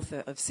the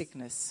author of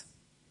sickness?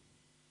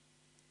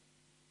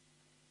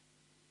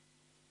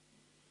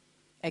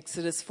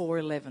 Exodus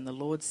 4:11, the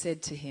Lord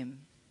said to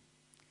him,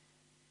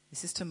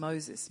 this is to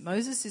Moses.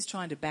 Moses is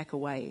trying to back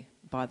away,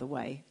 by the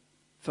way,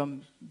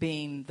 from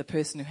being the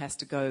person who has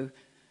to go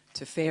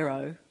to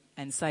Pharaoh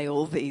and say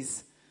all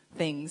these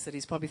things that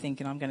he's probably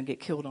thinking, I'm going to get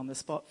killed on the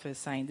spot for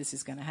saying this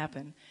is going to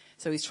happen.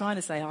 So he's trying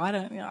to say,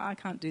 I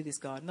can't do this,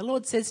 God. And the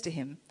Lord says to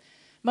him,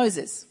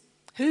 Moses,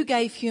 who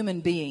gave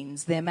human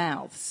beings their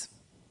mouths?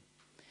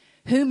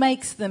 Who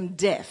makes them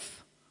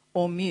deaf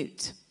or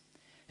mute?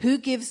 Who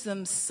gives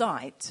them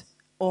sight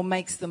or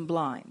makes them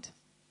blind?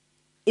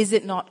 Is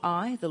it not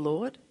I, the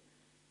Lord?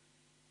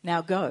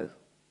 Now go.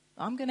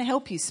 I'm going to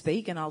help you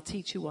speak, and I'll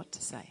teach you what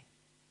to say.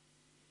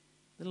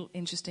 Little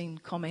interesting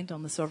comment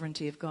on the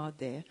sovereignty of God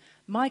there.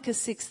 Micah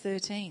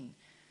 6:13.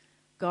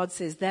 God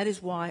says, that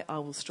is why I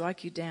will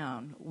strike you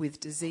down with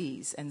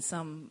disease. And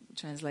some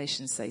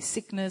translations say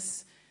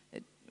sickness,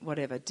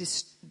 whatever,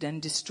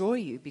 and destroy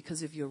you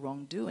because of your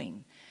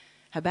wrongdoing.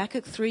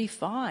 Habakkuk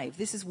 3:5.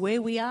 This is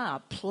where we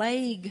are.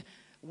 Plague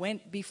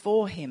went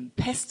before him.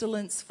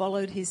 Pestilence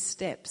followed his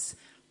steps.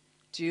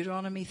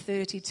 Deuteronomy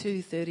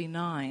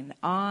 32:39.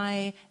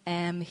 I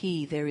am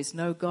he. There is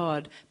no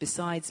God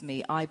besides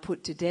me. I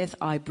put to death,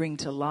 I bring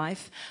to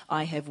life.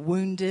 I have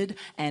wounded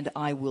and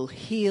I will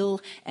heal,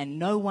 and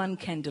no one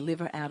can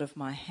deliver out of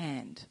my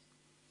hand.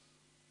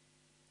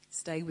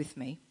 Stay with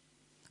me.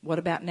 What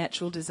about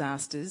natural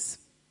disasters?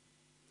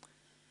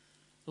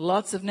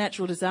 Lots of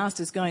natural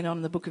disasters going on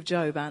in the book of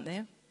Job, aren't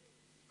there?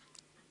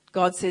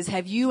 God says,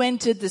 have you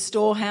entered the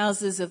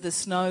storehouses of the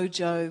snow,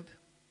 Job?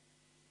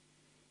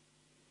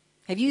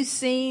 Have you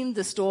seen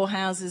the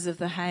storehouses of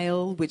the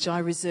hail, which I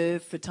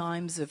reserve for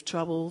times of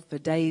trouble, for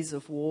days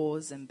of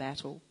wars and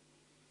battle?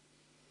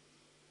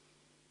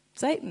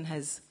 Satan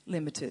has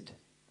limited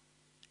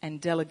and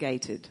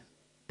delegated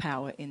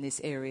power in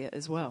this area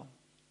as well.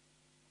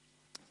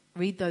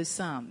 Read those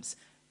Psalms.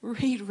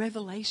 Read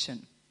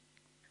Revelation.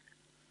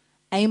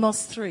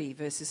 Amos 3,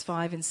 verses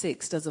 5 and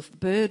 6. Does a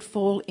bird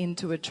fall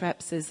into a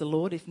trap, says the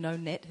Lord, if no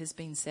net has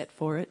been set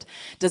for it?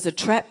 Does a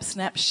trap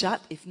snap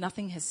shut if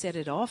nothing has set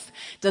it off?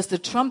 Does the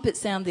trumpet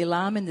sound the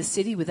alarm in the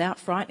city without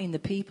frightening the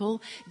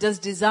people? Does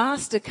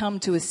disaster come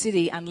to a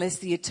city unless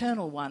the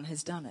Eternal One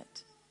has done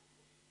it?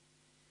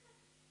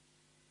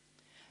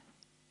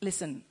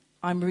 Listen,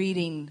 I'm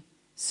reading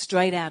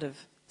straight out of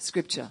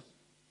Scripture.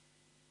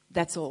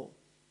 That's all.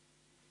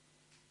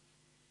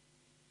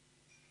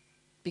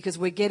 Because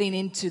we're getting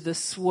into the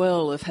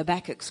swirl of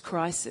Habakkuk's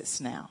crisis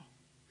now.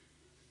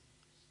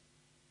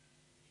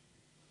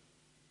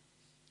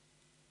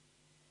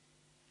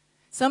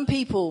 Some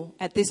people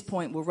at this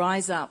point will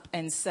rise up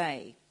and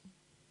say,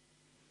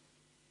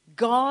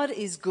 God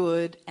is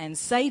good and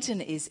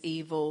Satan is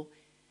evil.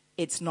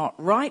 It's not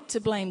right to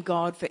blame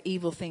God for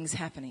evil things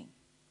happening.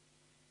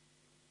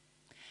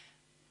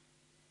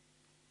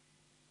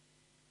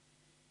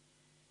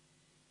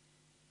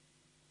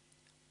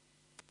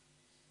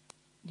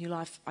 New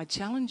Life, I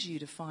challenge you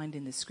to find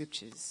in the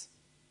scriptures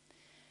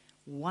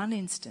one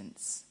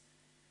instance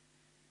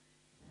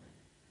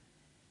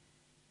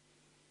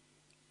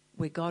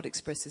where God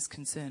expresses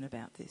concern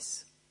about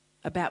this,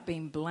 about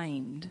being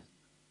blamed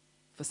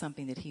for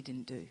something that he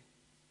didn't do.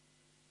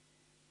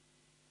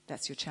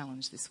 That's your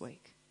challenge this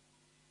week.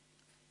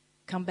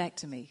 Come back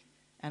to me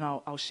and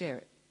I'll share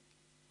it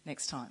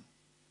next time.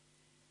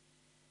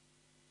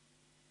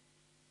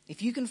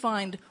 If you can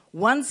find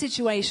one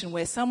situation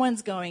where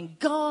someone's going,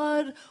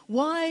 God,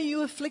 why are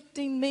you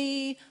afflicting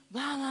me?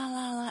 Blah, blah,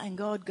 blah, blah. And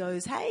God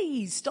goes,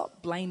 hey,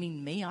 stop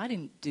blaming me. I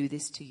didn't do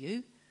this to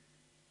you.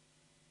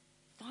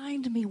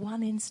 Find me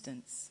one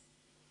instance.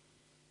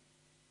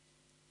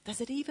 Does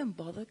it even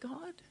bother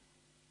God,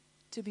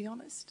 to be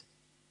honest?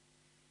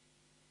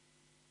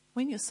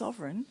 When you're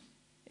sovereign,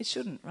 it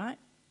shouldn't, right?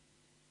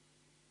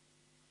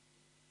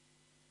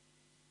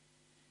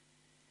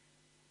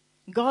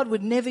 God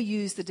would never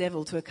use the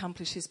devil to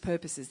accomplish his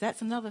purposes.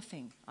 That's another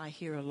thing I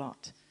hear a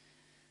lot.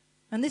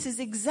 And this is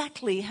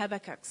exactly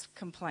Habakkuk's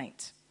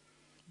complaint.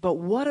 But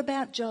what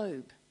about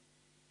Job?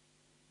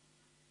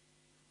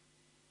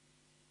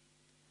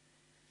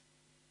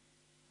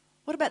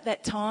 What about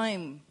that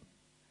time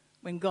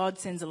when God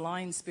sends a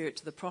lying spirit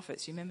to the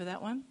prophets? You remember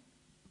that one?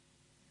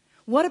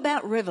 What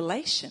about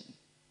Revelation?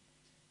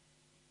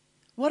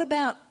 What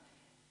about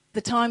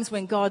the times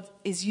when God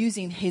is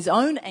using his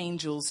own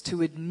angels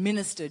to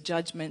administer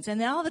judgments? And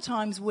there are other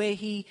times where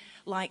he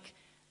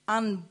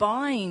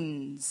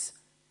unbinds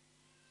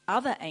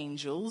other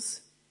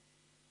angels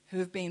who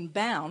have been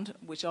bound,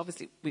 which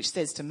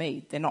says to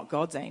me they're not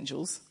God's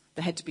angels.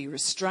 They had to be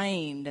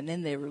restrained and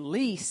then they're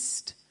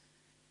released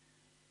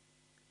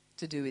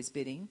to do his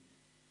bidding.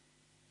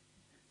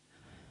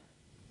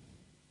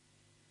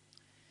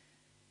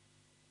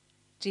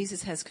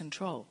 Jesus has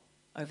control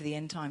over the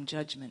end time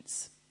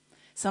judgments,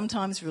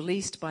 sometimes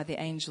released by the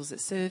angels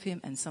that serve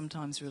him and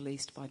sometimes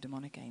released by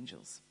demonic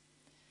angels.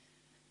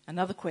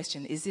 Another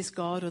question, is this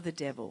God or the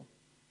devil?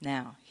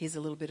 Now, here's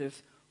a little bit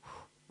of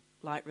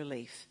light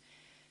relief.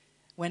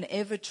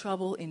 Whenever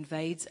trouble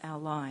invades our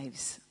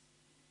lives,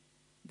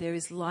 there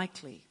is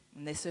likely,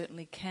 and there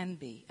certainly can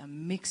be, a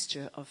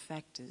mixture of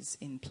factors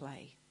in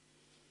play.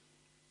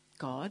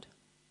 God,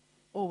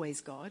 always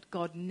God.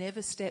 God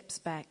never steps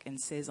back and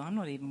says, I'm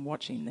not even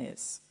watching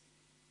this.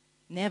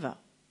 Never.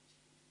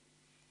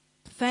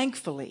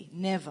 Thankfully,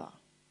 never.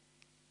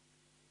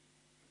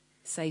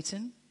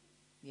 Satan,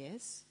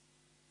 yes.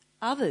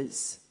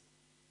 Others,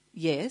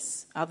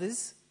 yes.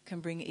 Others can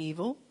bring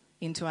evil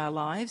into our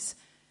lives.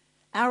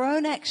 Our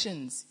own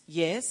actions,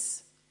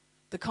 yes.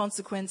 The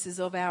consequences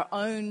of our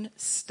own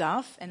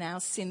stuff and our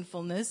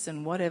sinfulness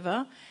and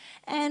whatever.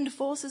 And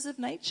forces of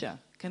nature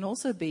can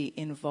also be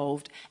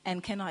involved.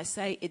 And can I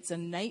say it's a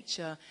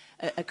nature,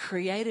 a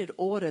created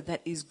order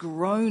that is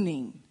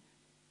groaning.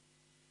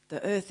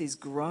 The earth is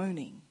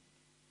groaning.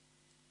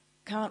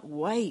 Can't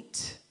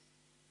wait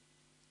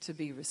to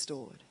be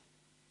restored.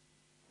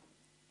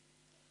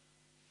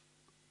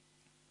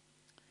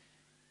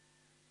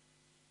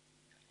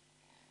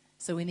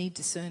 So we need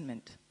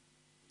discernment.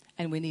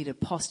 And we need a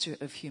posture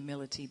of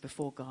humility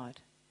before God.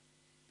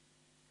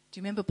 Do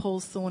you remember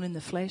Paul's thorn in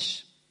the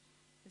flesh?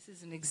 This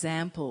is an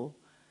example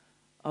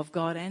of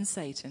God and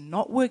Satan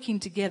not working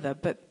together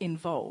but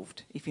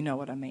involved, if you know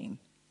what I mean.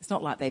 It's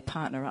not like they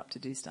partner up to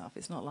do stuff.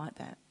 It's not like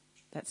that.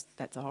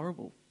 That's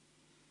horrible.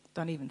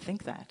 Don't even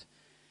think that.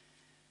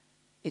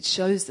 It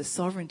shows the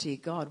sovereignty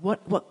of God.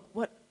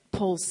 What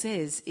Paul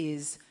says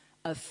is,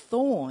 a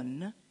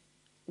thorn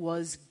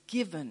was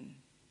given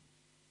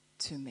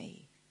to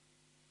me.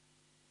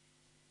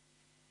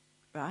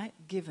 Right?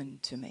 Given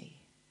to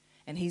me.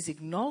 And he's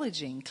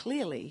acknowledging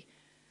clearly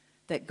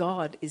that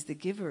God is the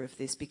giver of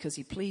this because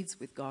he pleads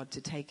with God to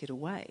take it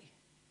away.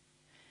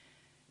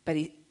 But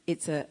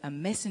it's a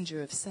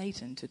messenger of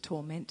Satan to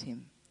torment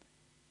him.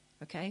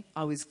 Okay?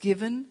 I was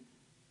given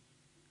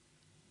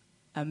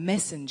a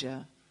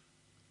messenger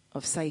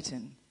of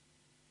Satan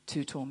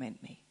to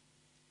torment me.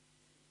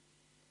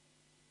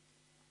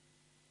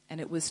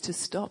 And it was to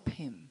stop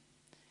him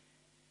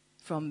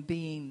from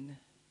being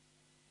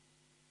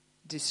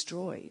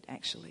destroyed,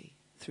 actually,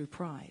 through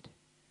pride,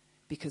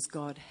 because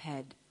God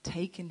had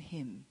taken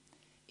him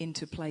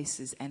into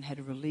places and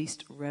had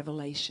released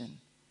revelation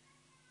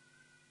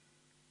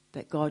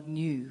that God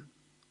knew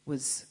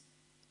was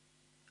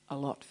a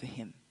lot for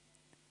him.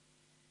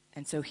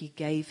 And so he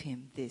gave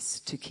him this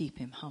to keep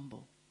him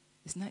humble.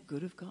 Isn't that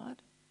good of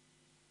God?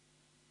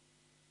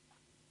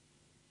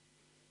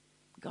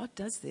 God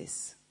does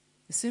this.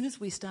 As soon as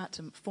we start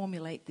to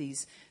formulate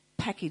these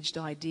packaged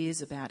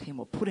ideas about him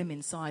or put him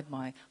inside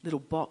my little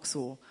box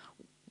or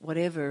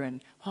whatever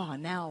and,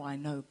 now I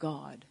know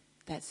God,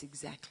 that's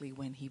exactly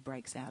when he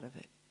breaks out of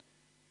it.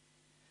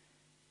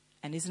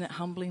 And isn't it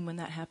humbling when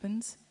that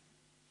happens?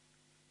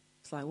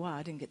 It's like, wow,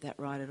 I didn't get that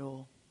right at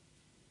all.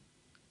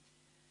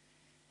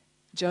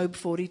 Job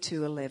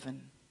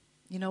 42:11.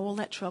 You know all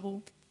that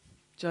trouble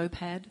Job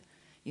had?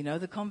 You know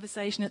the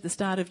conversation at the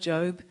start of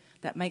Job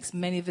that makes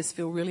many of us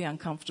feel really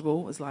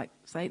uncomfortable. It was like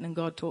Satan and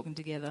God talking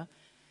together.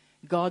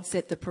 God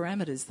set the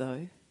parameters,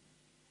 though.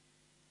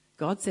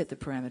 God set the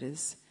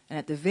parameters. And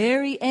at the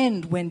very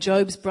end, when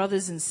Job's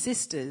brothers and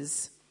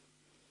sisters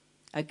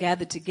are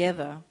gathered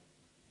together,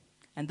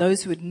 and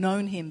those who had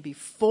known him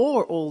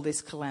before all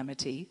this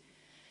calamity,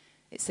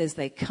 it says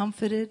they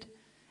comforted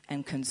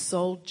and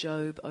consoled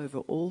Job over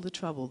all the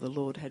trouble the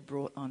Lord had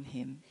brought on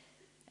him,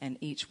 and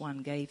each one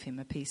gave him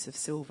a piece of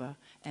silver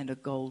and a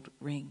gold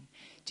ring.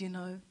 Do you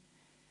know,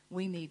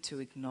 we need to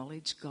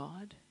acknowledge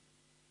God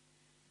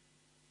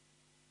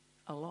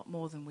a lot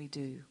more than we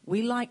do.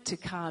 We like to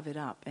carve it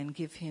up and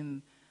give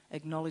him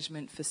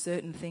acknowledgement for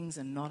certain things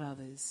and not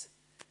others,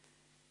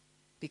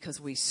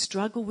 because we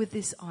struggle with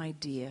this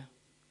idea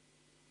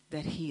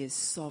that he is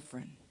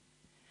sovereign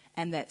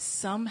and that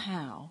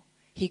somehow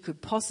he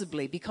could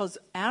possibly, because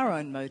our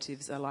own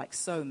motives are like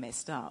so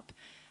messed up,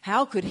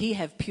 how could he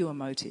have pure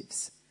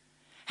motives?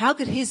 How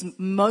could his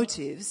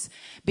motives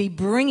be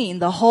bringing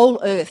the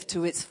whole earth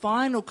to its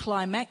final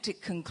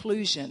climactic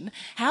conclusion?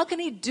 How can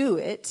he do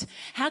it?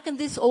 How can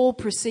this all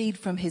proceed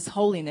from his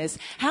holiness?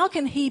 How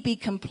can he be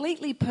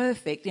completely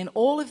perfect in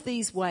all of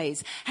these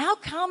ways? How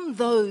come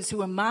those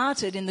who are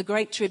martyred in the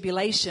Great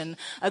Tribulation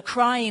are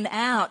crying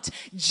out,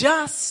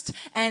 "Just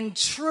and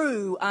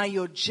true are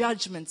your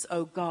judgments,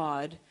 O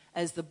God,"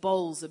 as the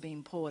bowls are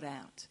being poured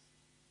out?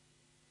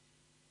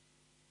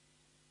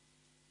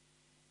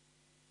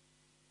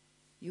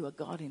 You are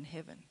God in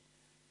heaven,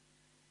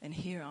 and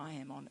here I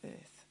am on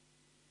earth.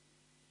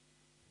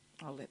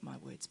 I'll let my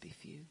words be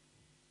few.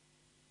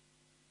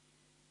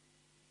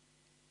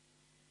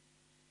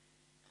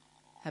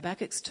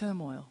 Habakkuk's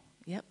turmoil,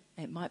 yep,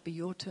 it might be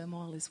your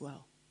turmoil as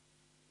well.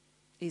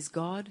 Is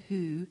God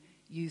who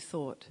you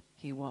thought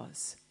he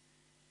was?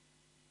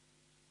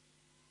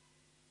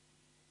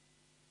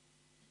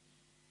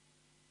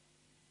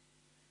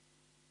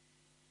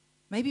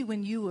 Maybe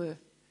when you were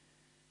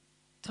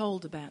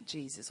told about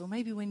Jesus, or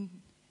maybe when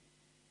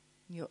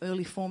in your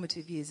early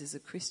formative years as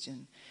a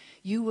Christian,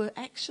 you were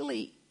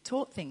actually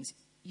taught things.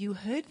 You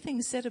heard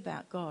things said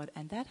about God,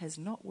 and that has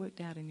not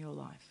worked out in your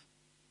life.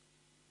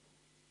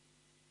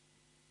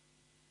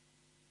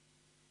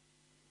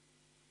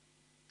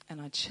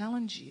 And I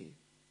challenge you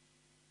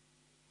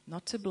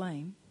not to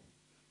blame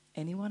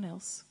anyone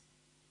else.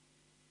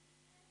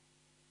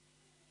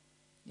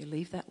 You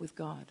leave that with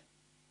God.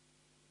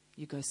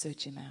 You go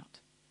search him out.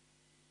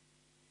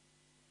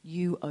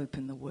 You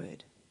open the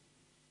word.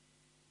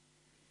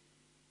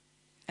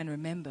 And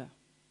remember,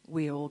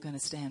 we are all going to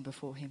stand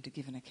before him to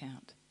give an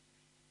account.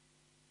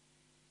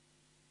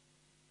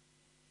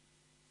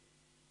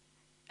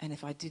 And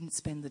if I didn't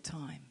spend the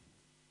time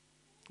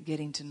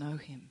getting to know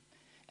him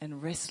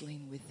and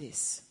wrestling with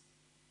this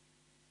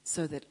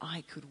so that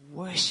I could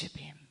worship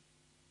him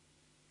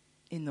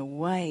in the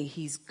way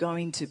he's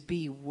going to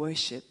be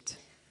worshipped,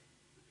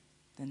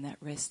 then that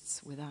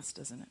rests with us,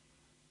 doesn't it?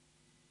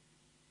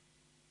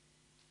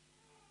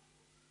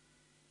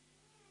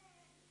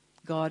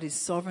 God is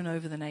sovereign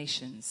over the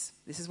nations.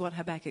 This is what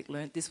Habakkuk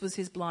learnt. This was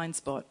his blind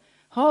spot.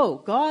 Oh,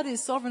 God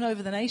is sovereign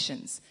over the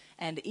nations.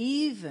 And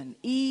even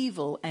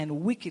evil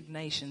and wicked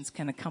nations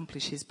can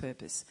accomplish his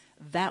purpose.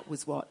 That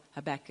was what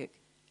Habakkuk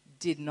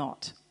did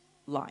not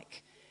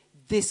like.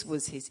 This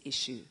was his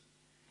issue.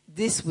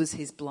 This was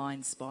his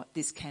blind spot.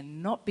 This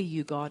cannot be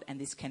you, God, and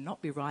this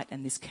cannot be right,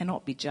 and this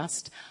cannot be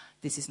just.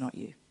 This is not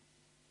you.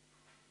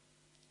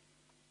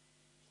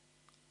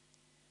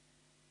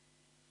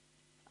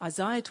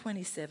 Isaiah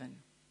 27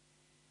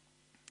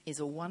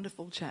 is a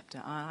wonderful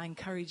chapter. I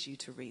encourage you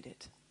to read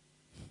it.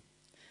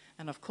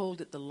 And I've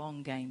called it the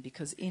long game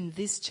because in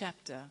this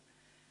chapter,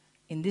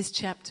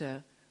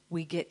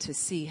 we get to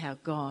see how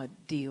God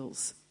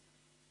deals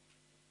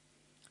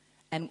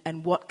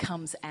and what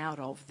comes out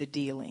of the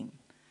dealing.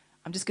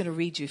 I'm just going to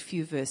read you a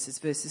few verses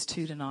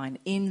 2 to 9.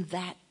 In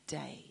that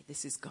day,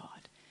 this is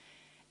God.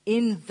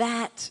 In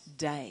that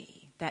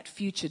day, that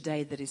future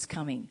day that is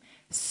coming,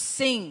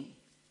 sing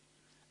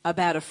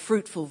about a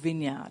fruitful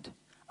vineyard.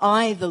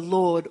 I, the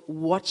Lord,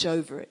 watch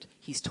over it.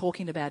 He's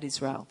talking about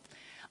Israel.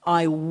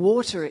 I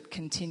water it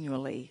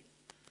continually.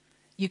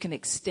 You can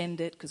extend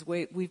it because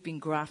we've been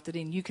grafted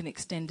in. You can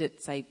extend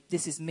it, say,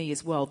 this is me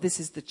as well. This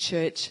is the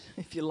church,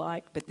 if you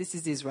like, but this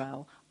is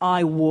Israel.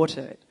 I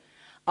water it.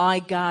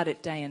 I guard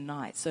it day and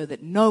night so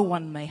that no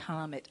one may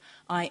harm it.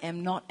 I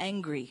am not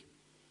angry.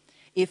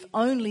 If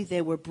only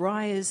there were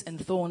briars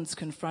and thorns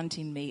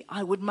confronting me,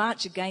 I would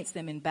march against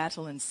them in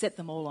battle and set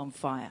them all on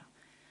fire.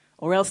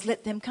 Or else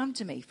let them come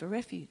to me for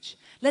refuge.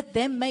 Let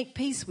them make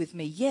peace with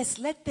me. Yes,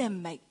 let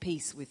them make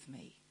peace with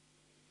me.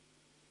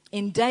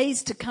 In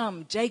days to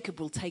come, Jacob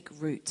will take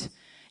root.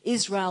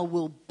 Israel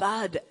will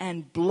bud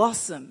and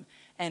blossom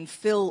and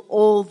fill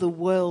all the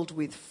world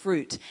with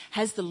fruit.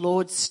 Has the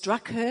Lord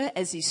struck her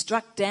as he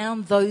struck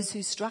down those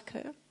who struck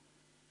her?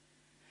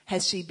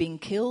 Has she been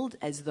killed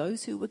as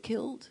those who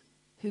killed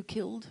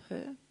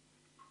her?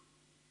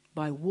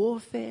 By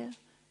warfare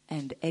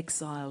and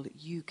exile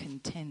you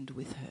contend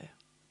with her.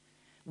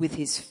 With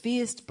his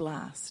fierce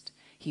blast,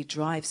 he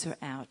drives her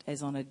out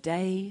as on a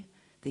day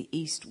the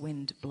east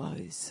wind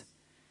blows.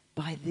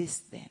 By this,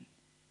 then,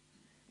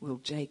 will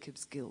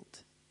Jacob's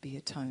guilt be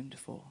atoned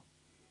for.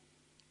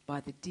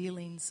 By the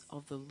dealings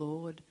of the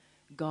Lord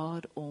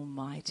God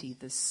Almighty,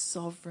 the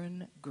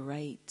sovereign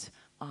great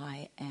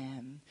I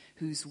am,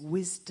 whose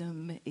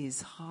wisdom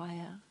is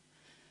higher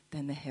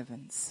than the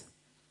heavens.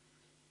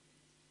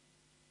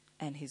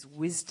 And his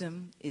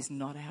wisdom is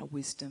not our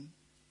wisdom.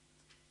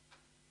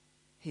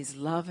 His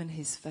love and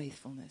his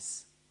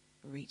faithfulness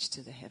reach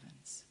to the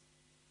heavens.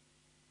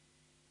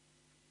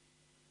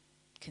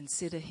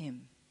 Consider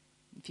him.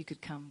 If you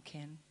could come,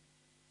 Ken.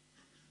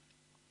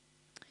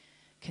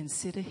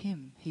 Consider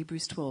him.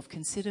 Hebrews 12.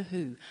 Consider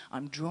who?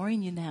 I'm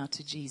drawing you now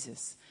to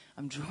Jesus.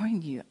 I'm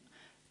drawing you.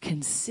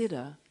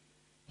 Consider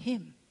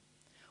him.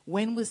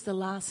 When was the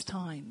last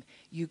time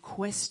you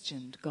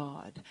questioned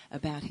God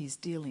about his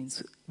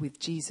dealings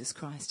with Jesus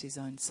Christ, his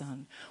own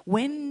son?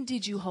 When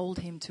did you hold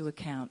him to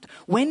account?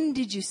 When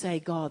did you say,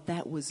 God,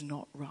 that was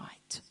not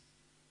right?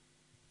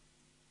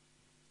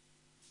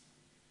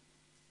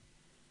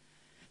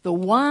 The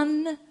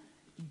one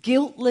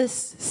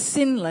guiltless,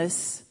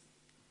 sinless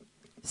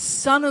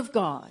Son of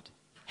God,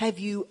 have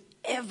you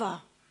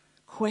ever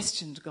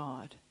questioned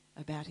God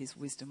about his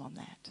wisdom on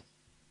that?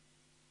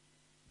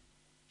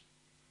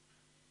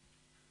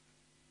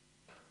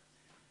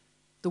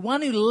 The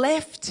one who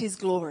left his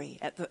glory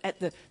at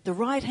the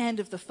right hand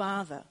of the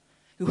Father,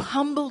 who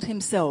humbled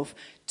himself,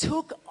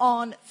 took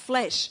on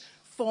flesh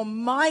for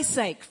my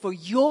sake, for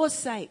your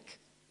sake.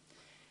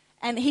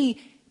 And he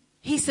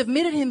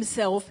submitted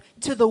himself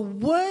to the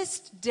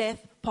worst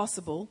death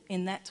possible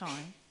in that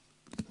time.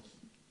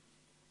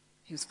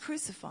 He was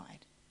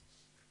crucified,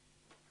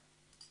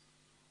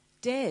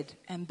 dead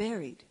and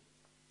buried.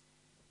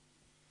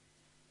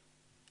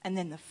 And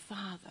then the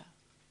Father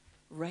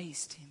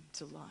raised him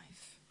to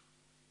life.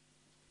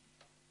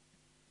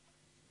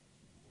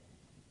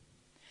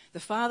 The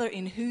Father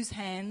in whose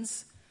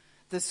hands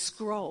the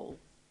scroll,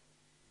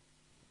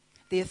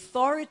 the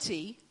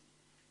authority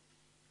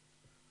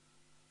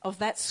of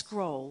that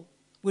scroll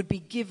would be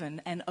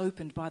given and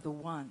opened by the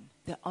one,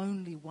 the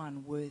only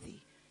one worthy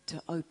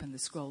to open the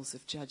scrolls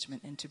of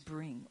judgment and to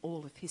bring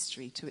all of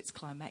history to its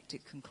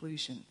climactic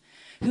conclusion.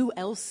 Who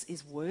else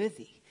is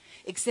worthy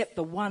except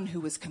the one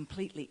who was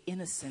completely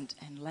innocent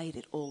and laid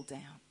it all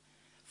down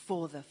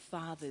for the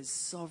Father's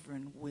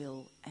sovereign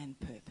will and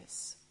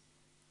purpose?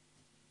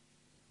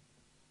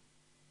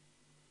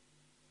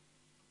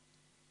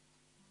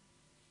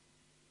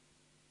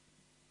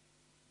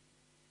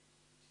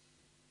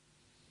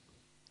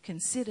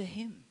 Consider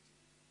him.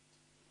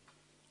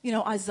 You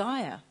know,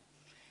 Isaiah,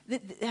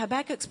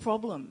 Habakkuk's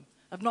problem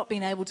of not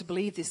being able to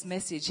believe this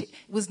message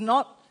was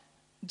not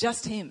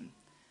just him.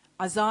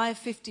 Isaiah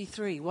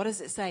 53, what does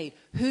it say?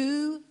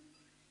 Who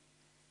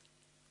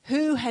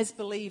has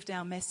believed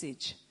our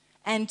message?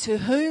 And to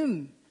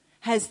whom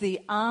has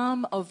the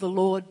arm of the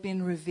Lord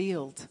been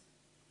revealed?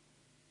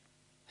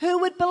 Who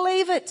would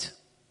believe it?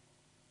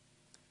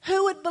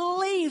 Who would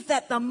believe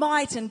that the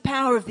might and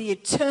power of the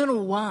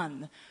Eternal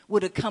One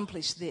would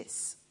accomplish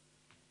this?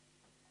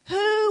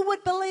 Who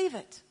would believe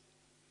it?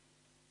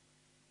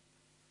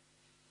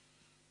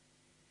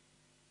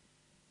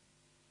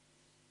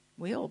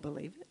 We all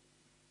believe it.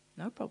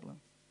 No problem.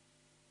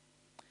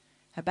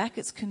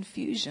 Habakkuk's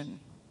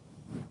confusion.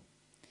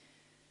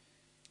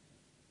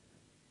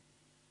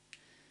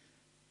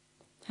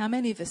 How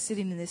many of us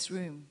sitting in this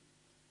room,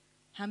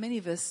 how many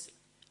of us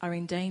are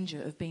in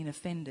danger of being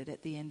offended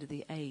at the end of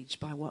the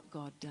age by what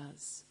God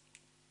does?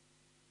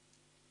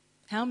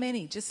 How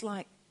many, just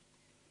like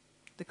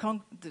the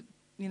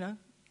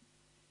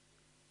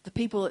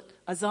people that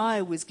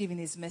Isaiah was giving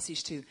his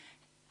message to,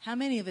 how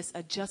many of us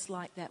are just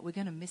like that? We're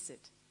going to miss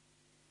it.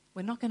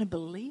 We're not going to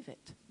believe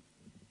it.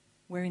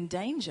 We're in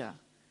danger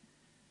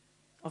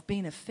of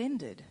being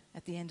offended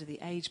at the end of the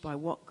age by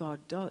what God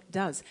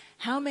does.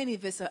 How many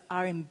of us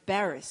are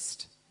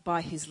embarrassed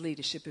by his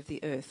leadership of the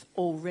earth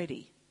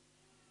already?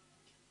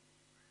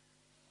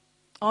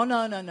 Oh,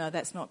 no,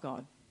 that's not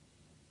God.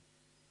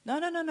 No,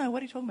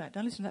 what are you talking about?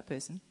 Don't listen to that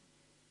person.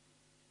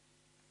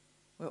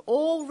 We're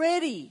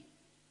already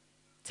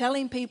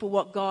telling people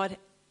what God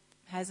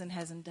has and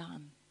hasn't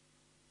done.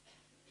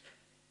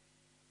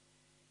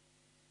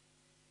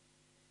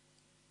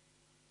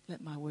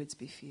 Let my words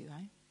be few,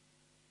 eh?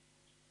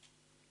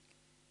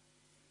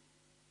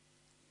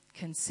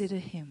 Consider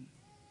him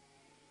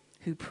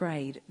who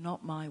prayed,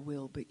 not my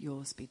will, but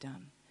yours be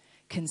done.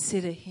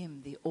 Consider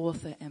him the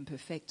author and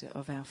perfecter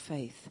of our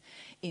faith.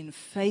 In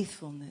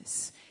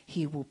faithfulness,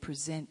 he will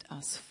present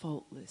us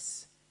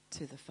faultless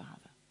to the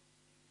Father.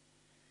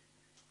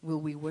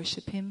 Will we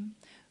worship him?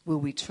 Will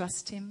we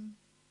trust him?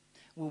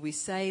 Will we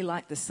say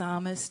like the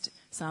psalmist,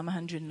 Psalm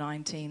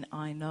 119,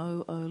 I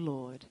know, O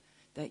Lord,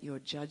 that your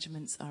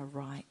judgments are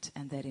right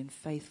and that in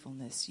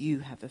faithfulness you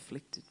have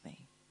afflicted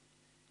me.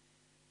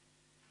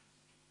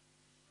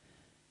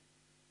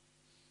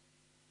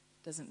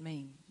 Doesn't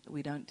mean that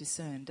we don't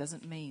discern.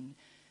 Doesn't mean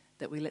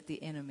that we let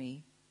the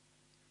enemy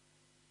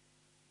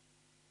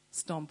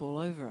stomp all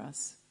over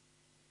us.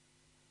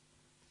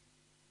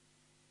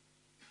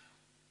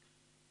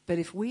 But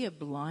if we are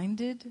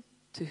blinded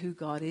to who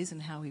God is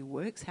and how he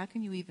works, how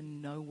can you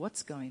even know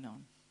what's going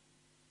on?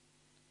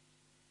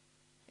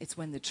 It's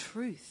when the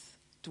truth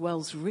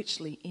dwells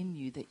richly in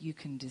you that you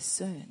can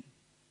discern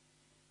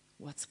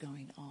what's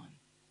going on.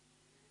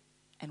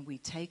 And we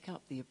take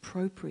up the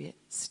appropriate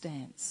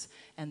stance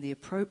and the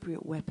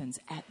appropriate weapons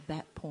at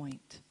that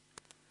point,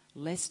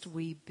 lest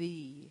we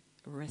be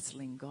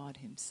wrestling God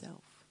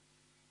himself.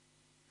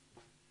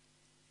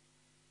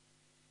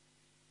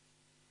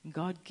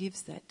 God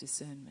gives that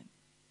discernment.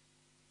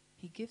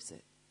 He gives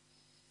it.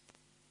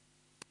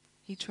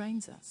 He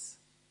trains us.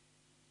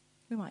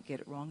 We might get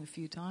it wrong a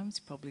few times,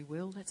 probably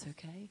will, that's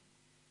okay.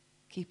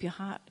 Keep your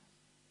heart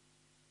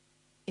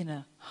in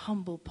a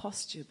humble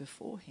posture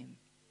before him.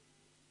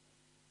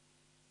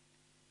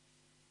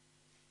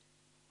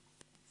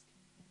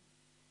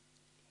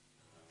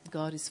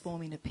 God is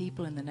forming a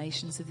people in the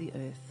nations of the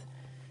earth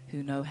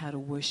who know how to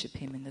worship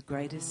him in the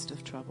greatest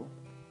of trouble.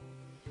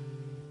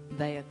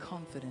 They are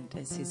confident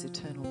as his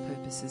eternal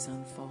purposes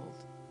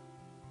unfold.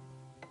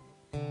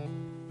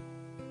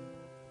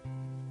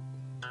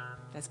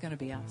 That's going to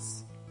be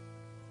us.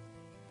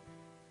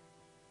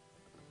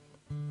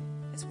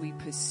 As we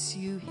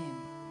pursue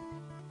him,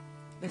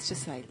 let's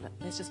just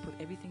put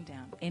everything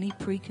down. Any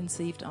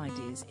preconceived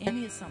ideas,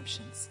 any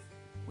assumptions,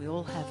 we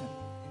all have them.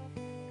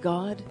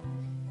 God,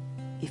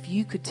 if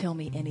you could tell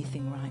me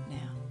anything right now,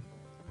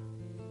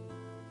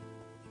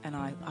 and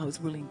I was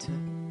willing to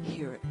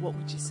hear it, what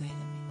would you say to me?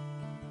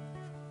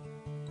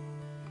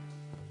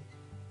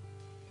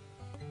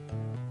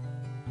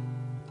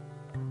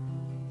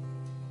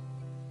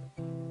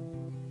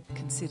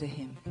 Consider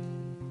him,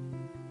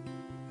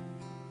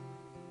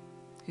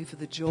 who for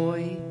the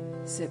joy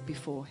set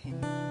before him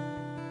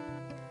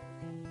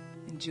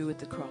endured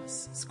the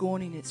cross,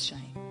 scorning its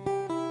shame,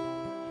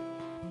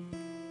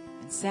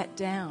 and sat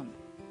down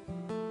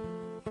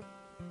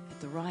at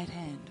the right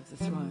hand of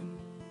the throne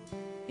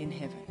in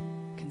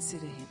heaven.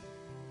 Consider him.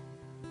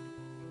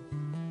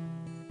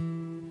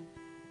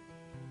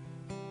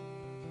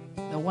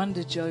 No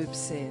wonder Job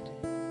said,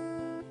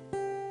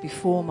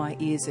 before my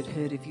ears had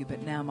heard of you,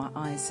 but now my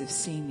eyes have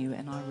seen you,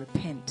 and I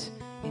repent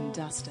in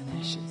dust and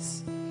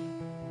ashes.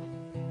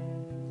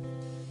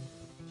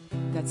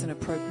 That's an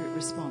appropriate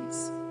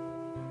response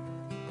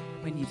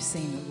when you've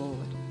seen the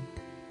Lord.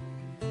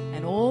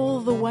 And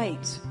all the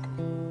weight,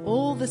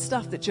 all the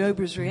stuff that Job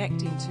was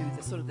reacting to,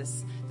 the sort of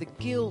the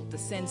guilt, the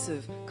sense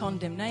of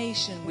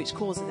condemnation, which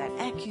causes that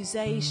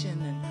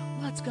accusation and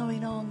what's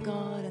going on,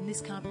 God, and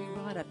this can't be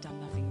right, I've done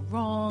nothing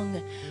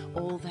wrong.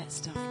 All that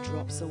stuff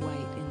drops away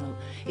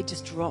it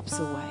just drops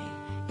away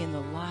in the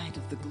light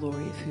of the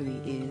glory of who he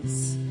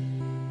is.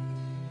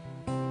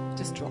 It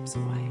just drops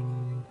away.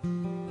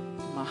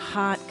 My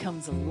heart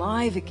comes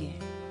alive again.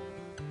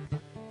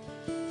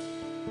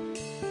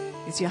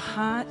 Has your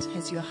heart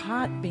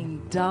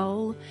been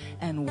dull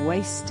and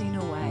wasting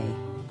away?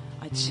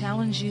 I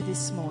challenge you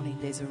this morning,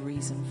 there's a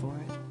reason for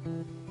it.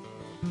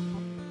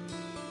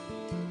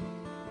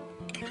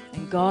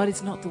 And God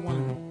is not the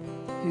one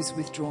who's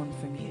withdrawn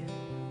from you.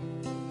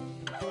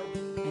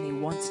 And he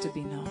wants to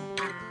be known.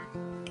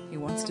 He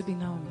wants to be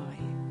known by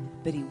you.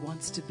 But he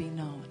wants to be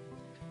known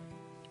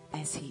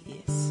as he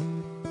is.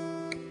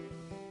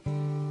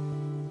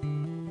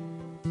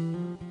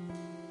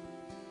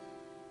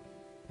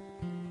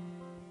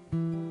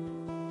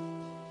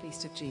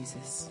 Feast of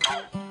Jesus.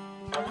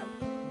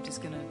 I'm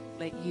just going to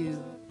let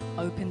you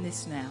open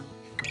this now.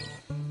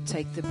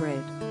 Take the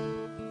bread.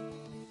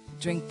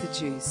 Drink the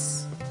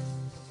juice.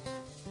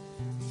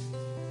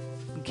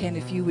 And Ken,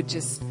 if you would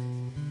just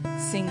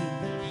sing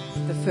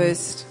the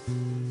first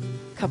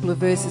couple of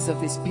verses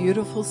of this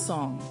beautiful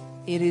song,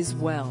 It Is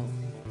Well.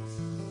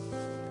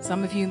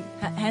 Some of you,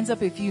 hands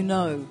up if you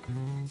know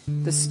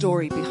the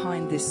story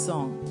behind this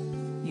song.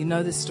 You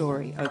know the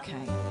story,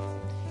 okay.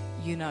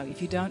 You know.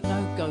 If you don't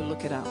know, go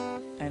look it up.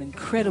 An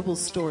incredible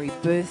story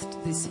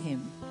birthed this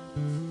hymn.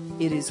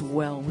 It is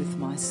well with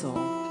my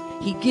soul.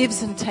 He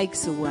gives and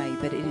takes away,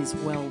 but it is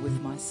well with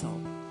my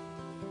soul.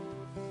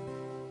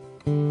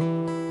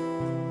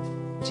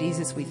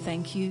 Jesus, we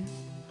thank you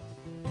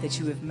that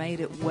you have made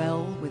it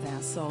well with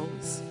our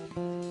souls.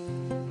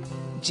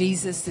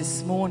 Jesus,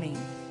 this morning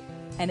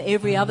and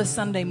every other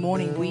Sunday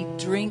morning, we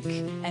drink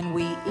and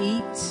we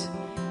eat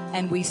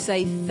and we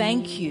say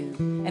thank you,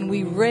 and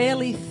we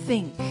rarely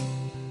think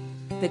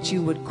that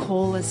you would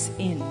call us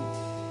in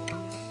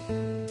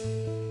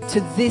to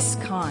this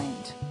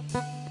kind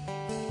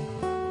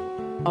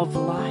of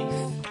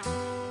life.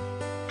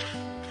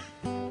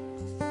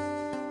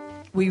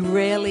 We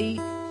rarely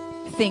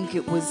think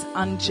it was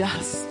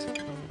unjust.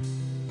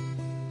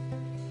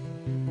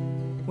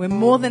 We're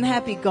more than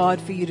happy,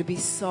 God, for you to be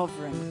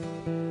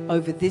sovereign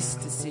over this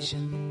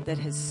decision that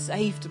has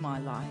saved my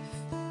life.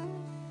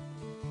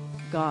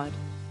 God,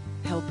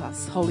 help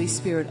us. Holy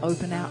Spirit,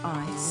 open our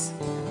eyes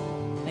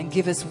and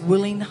give us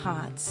willing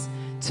hearts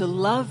to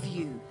love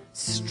you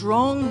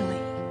strongly.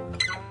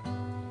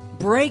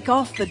 Break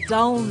off the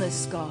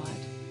dullness, God,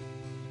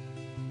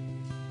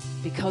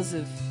 because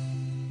of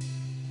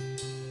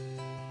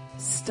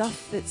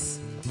stuff that's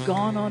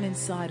gone on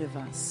inside of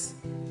us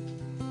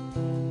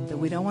that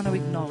we don't want to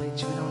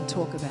acknowledge, we don't want to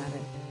talk about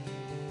it.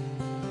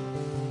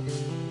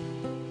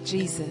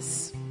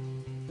 Jesus,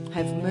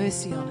 have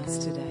mercy on us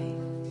today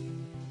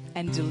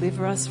and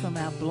deliver us from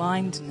our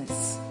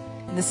blindness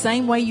in the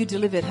same way you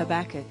delivered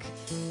Habakkuk,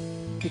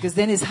 because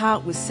then his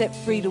heart was set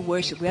free to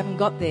worship. We haven't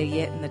got there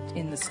yet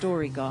in the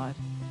story, God,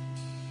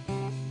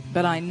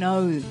 but I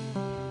know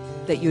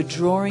that you're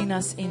drawing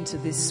us into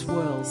this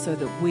world so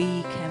that we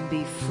can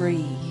be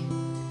free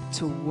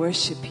to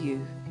worship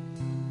you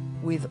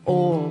with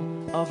all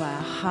of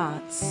our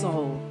heart,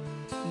 soul,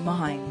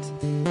 mind,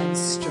 and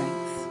strength.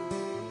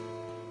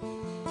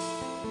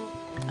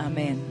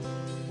 Amen.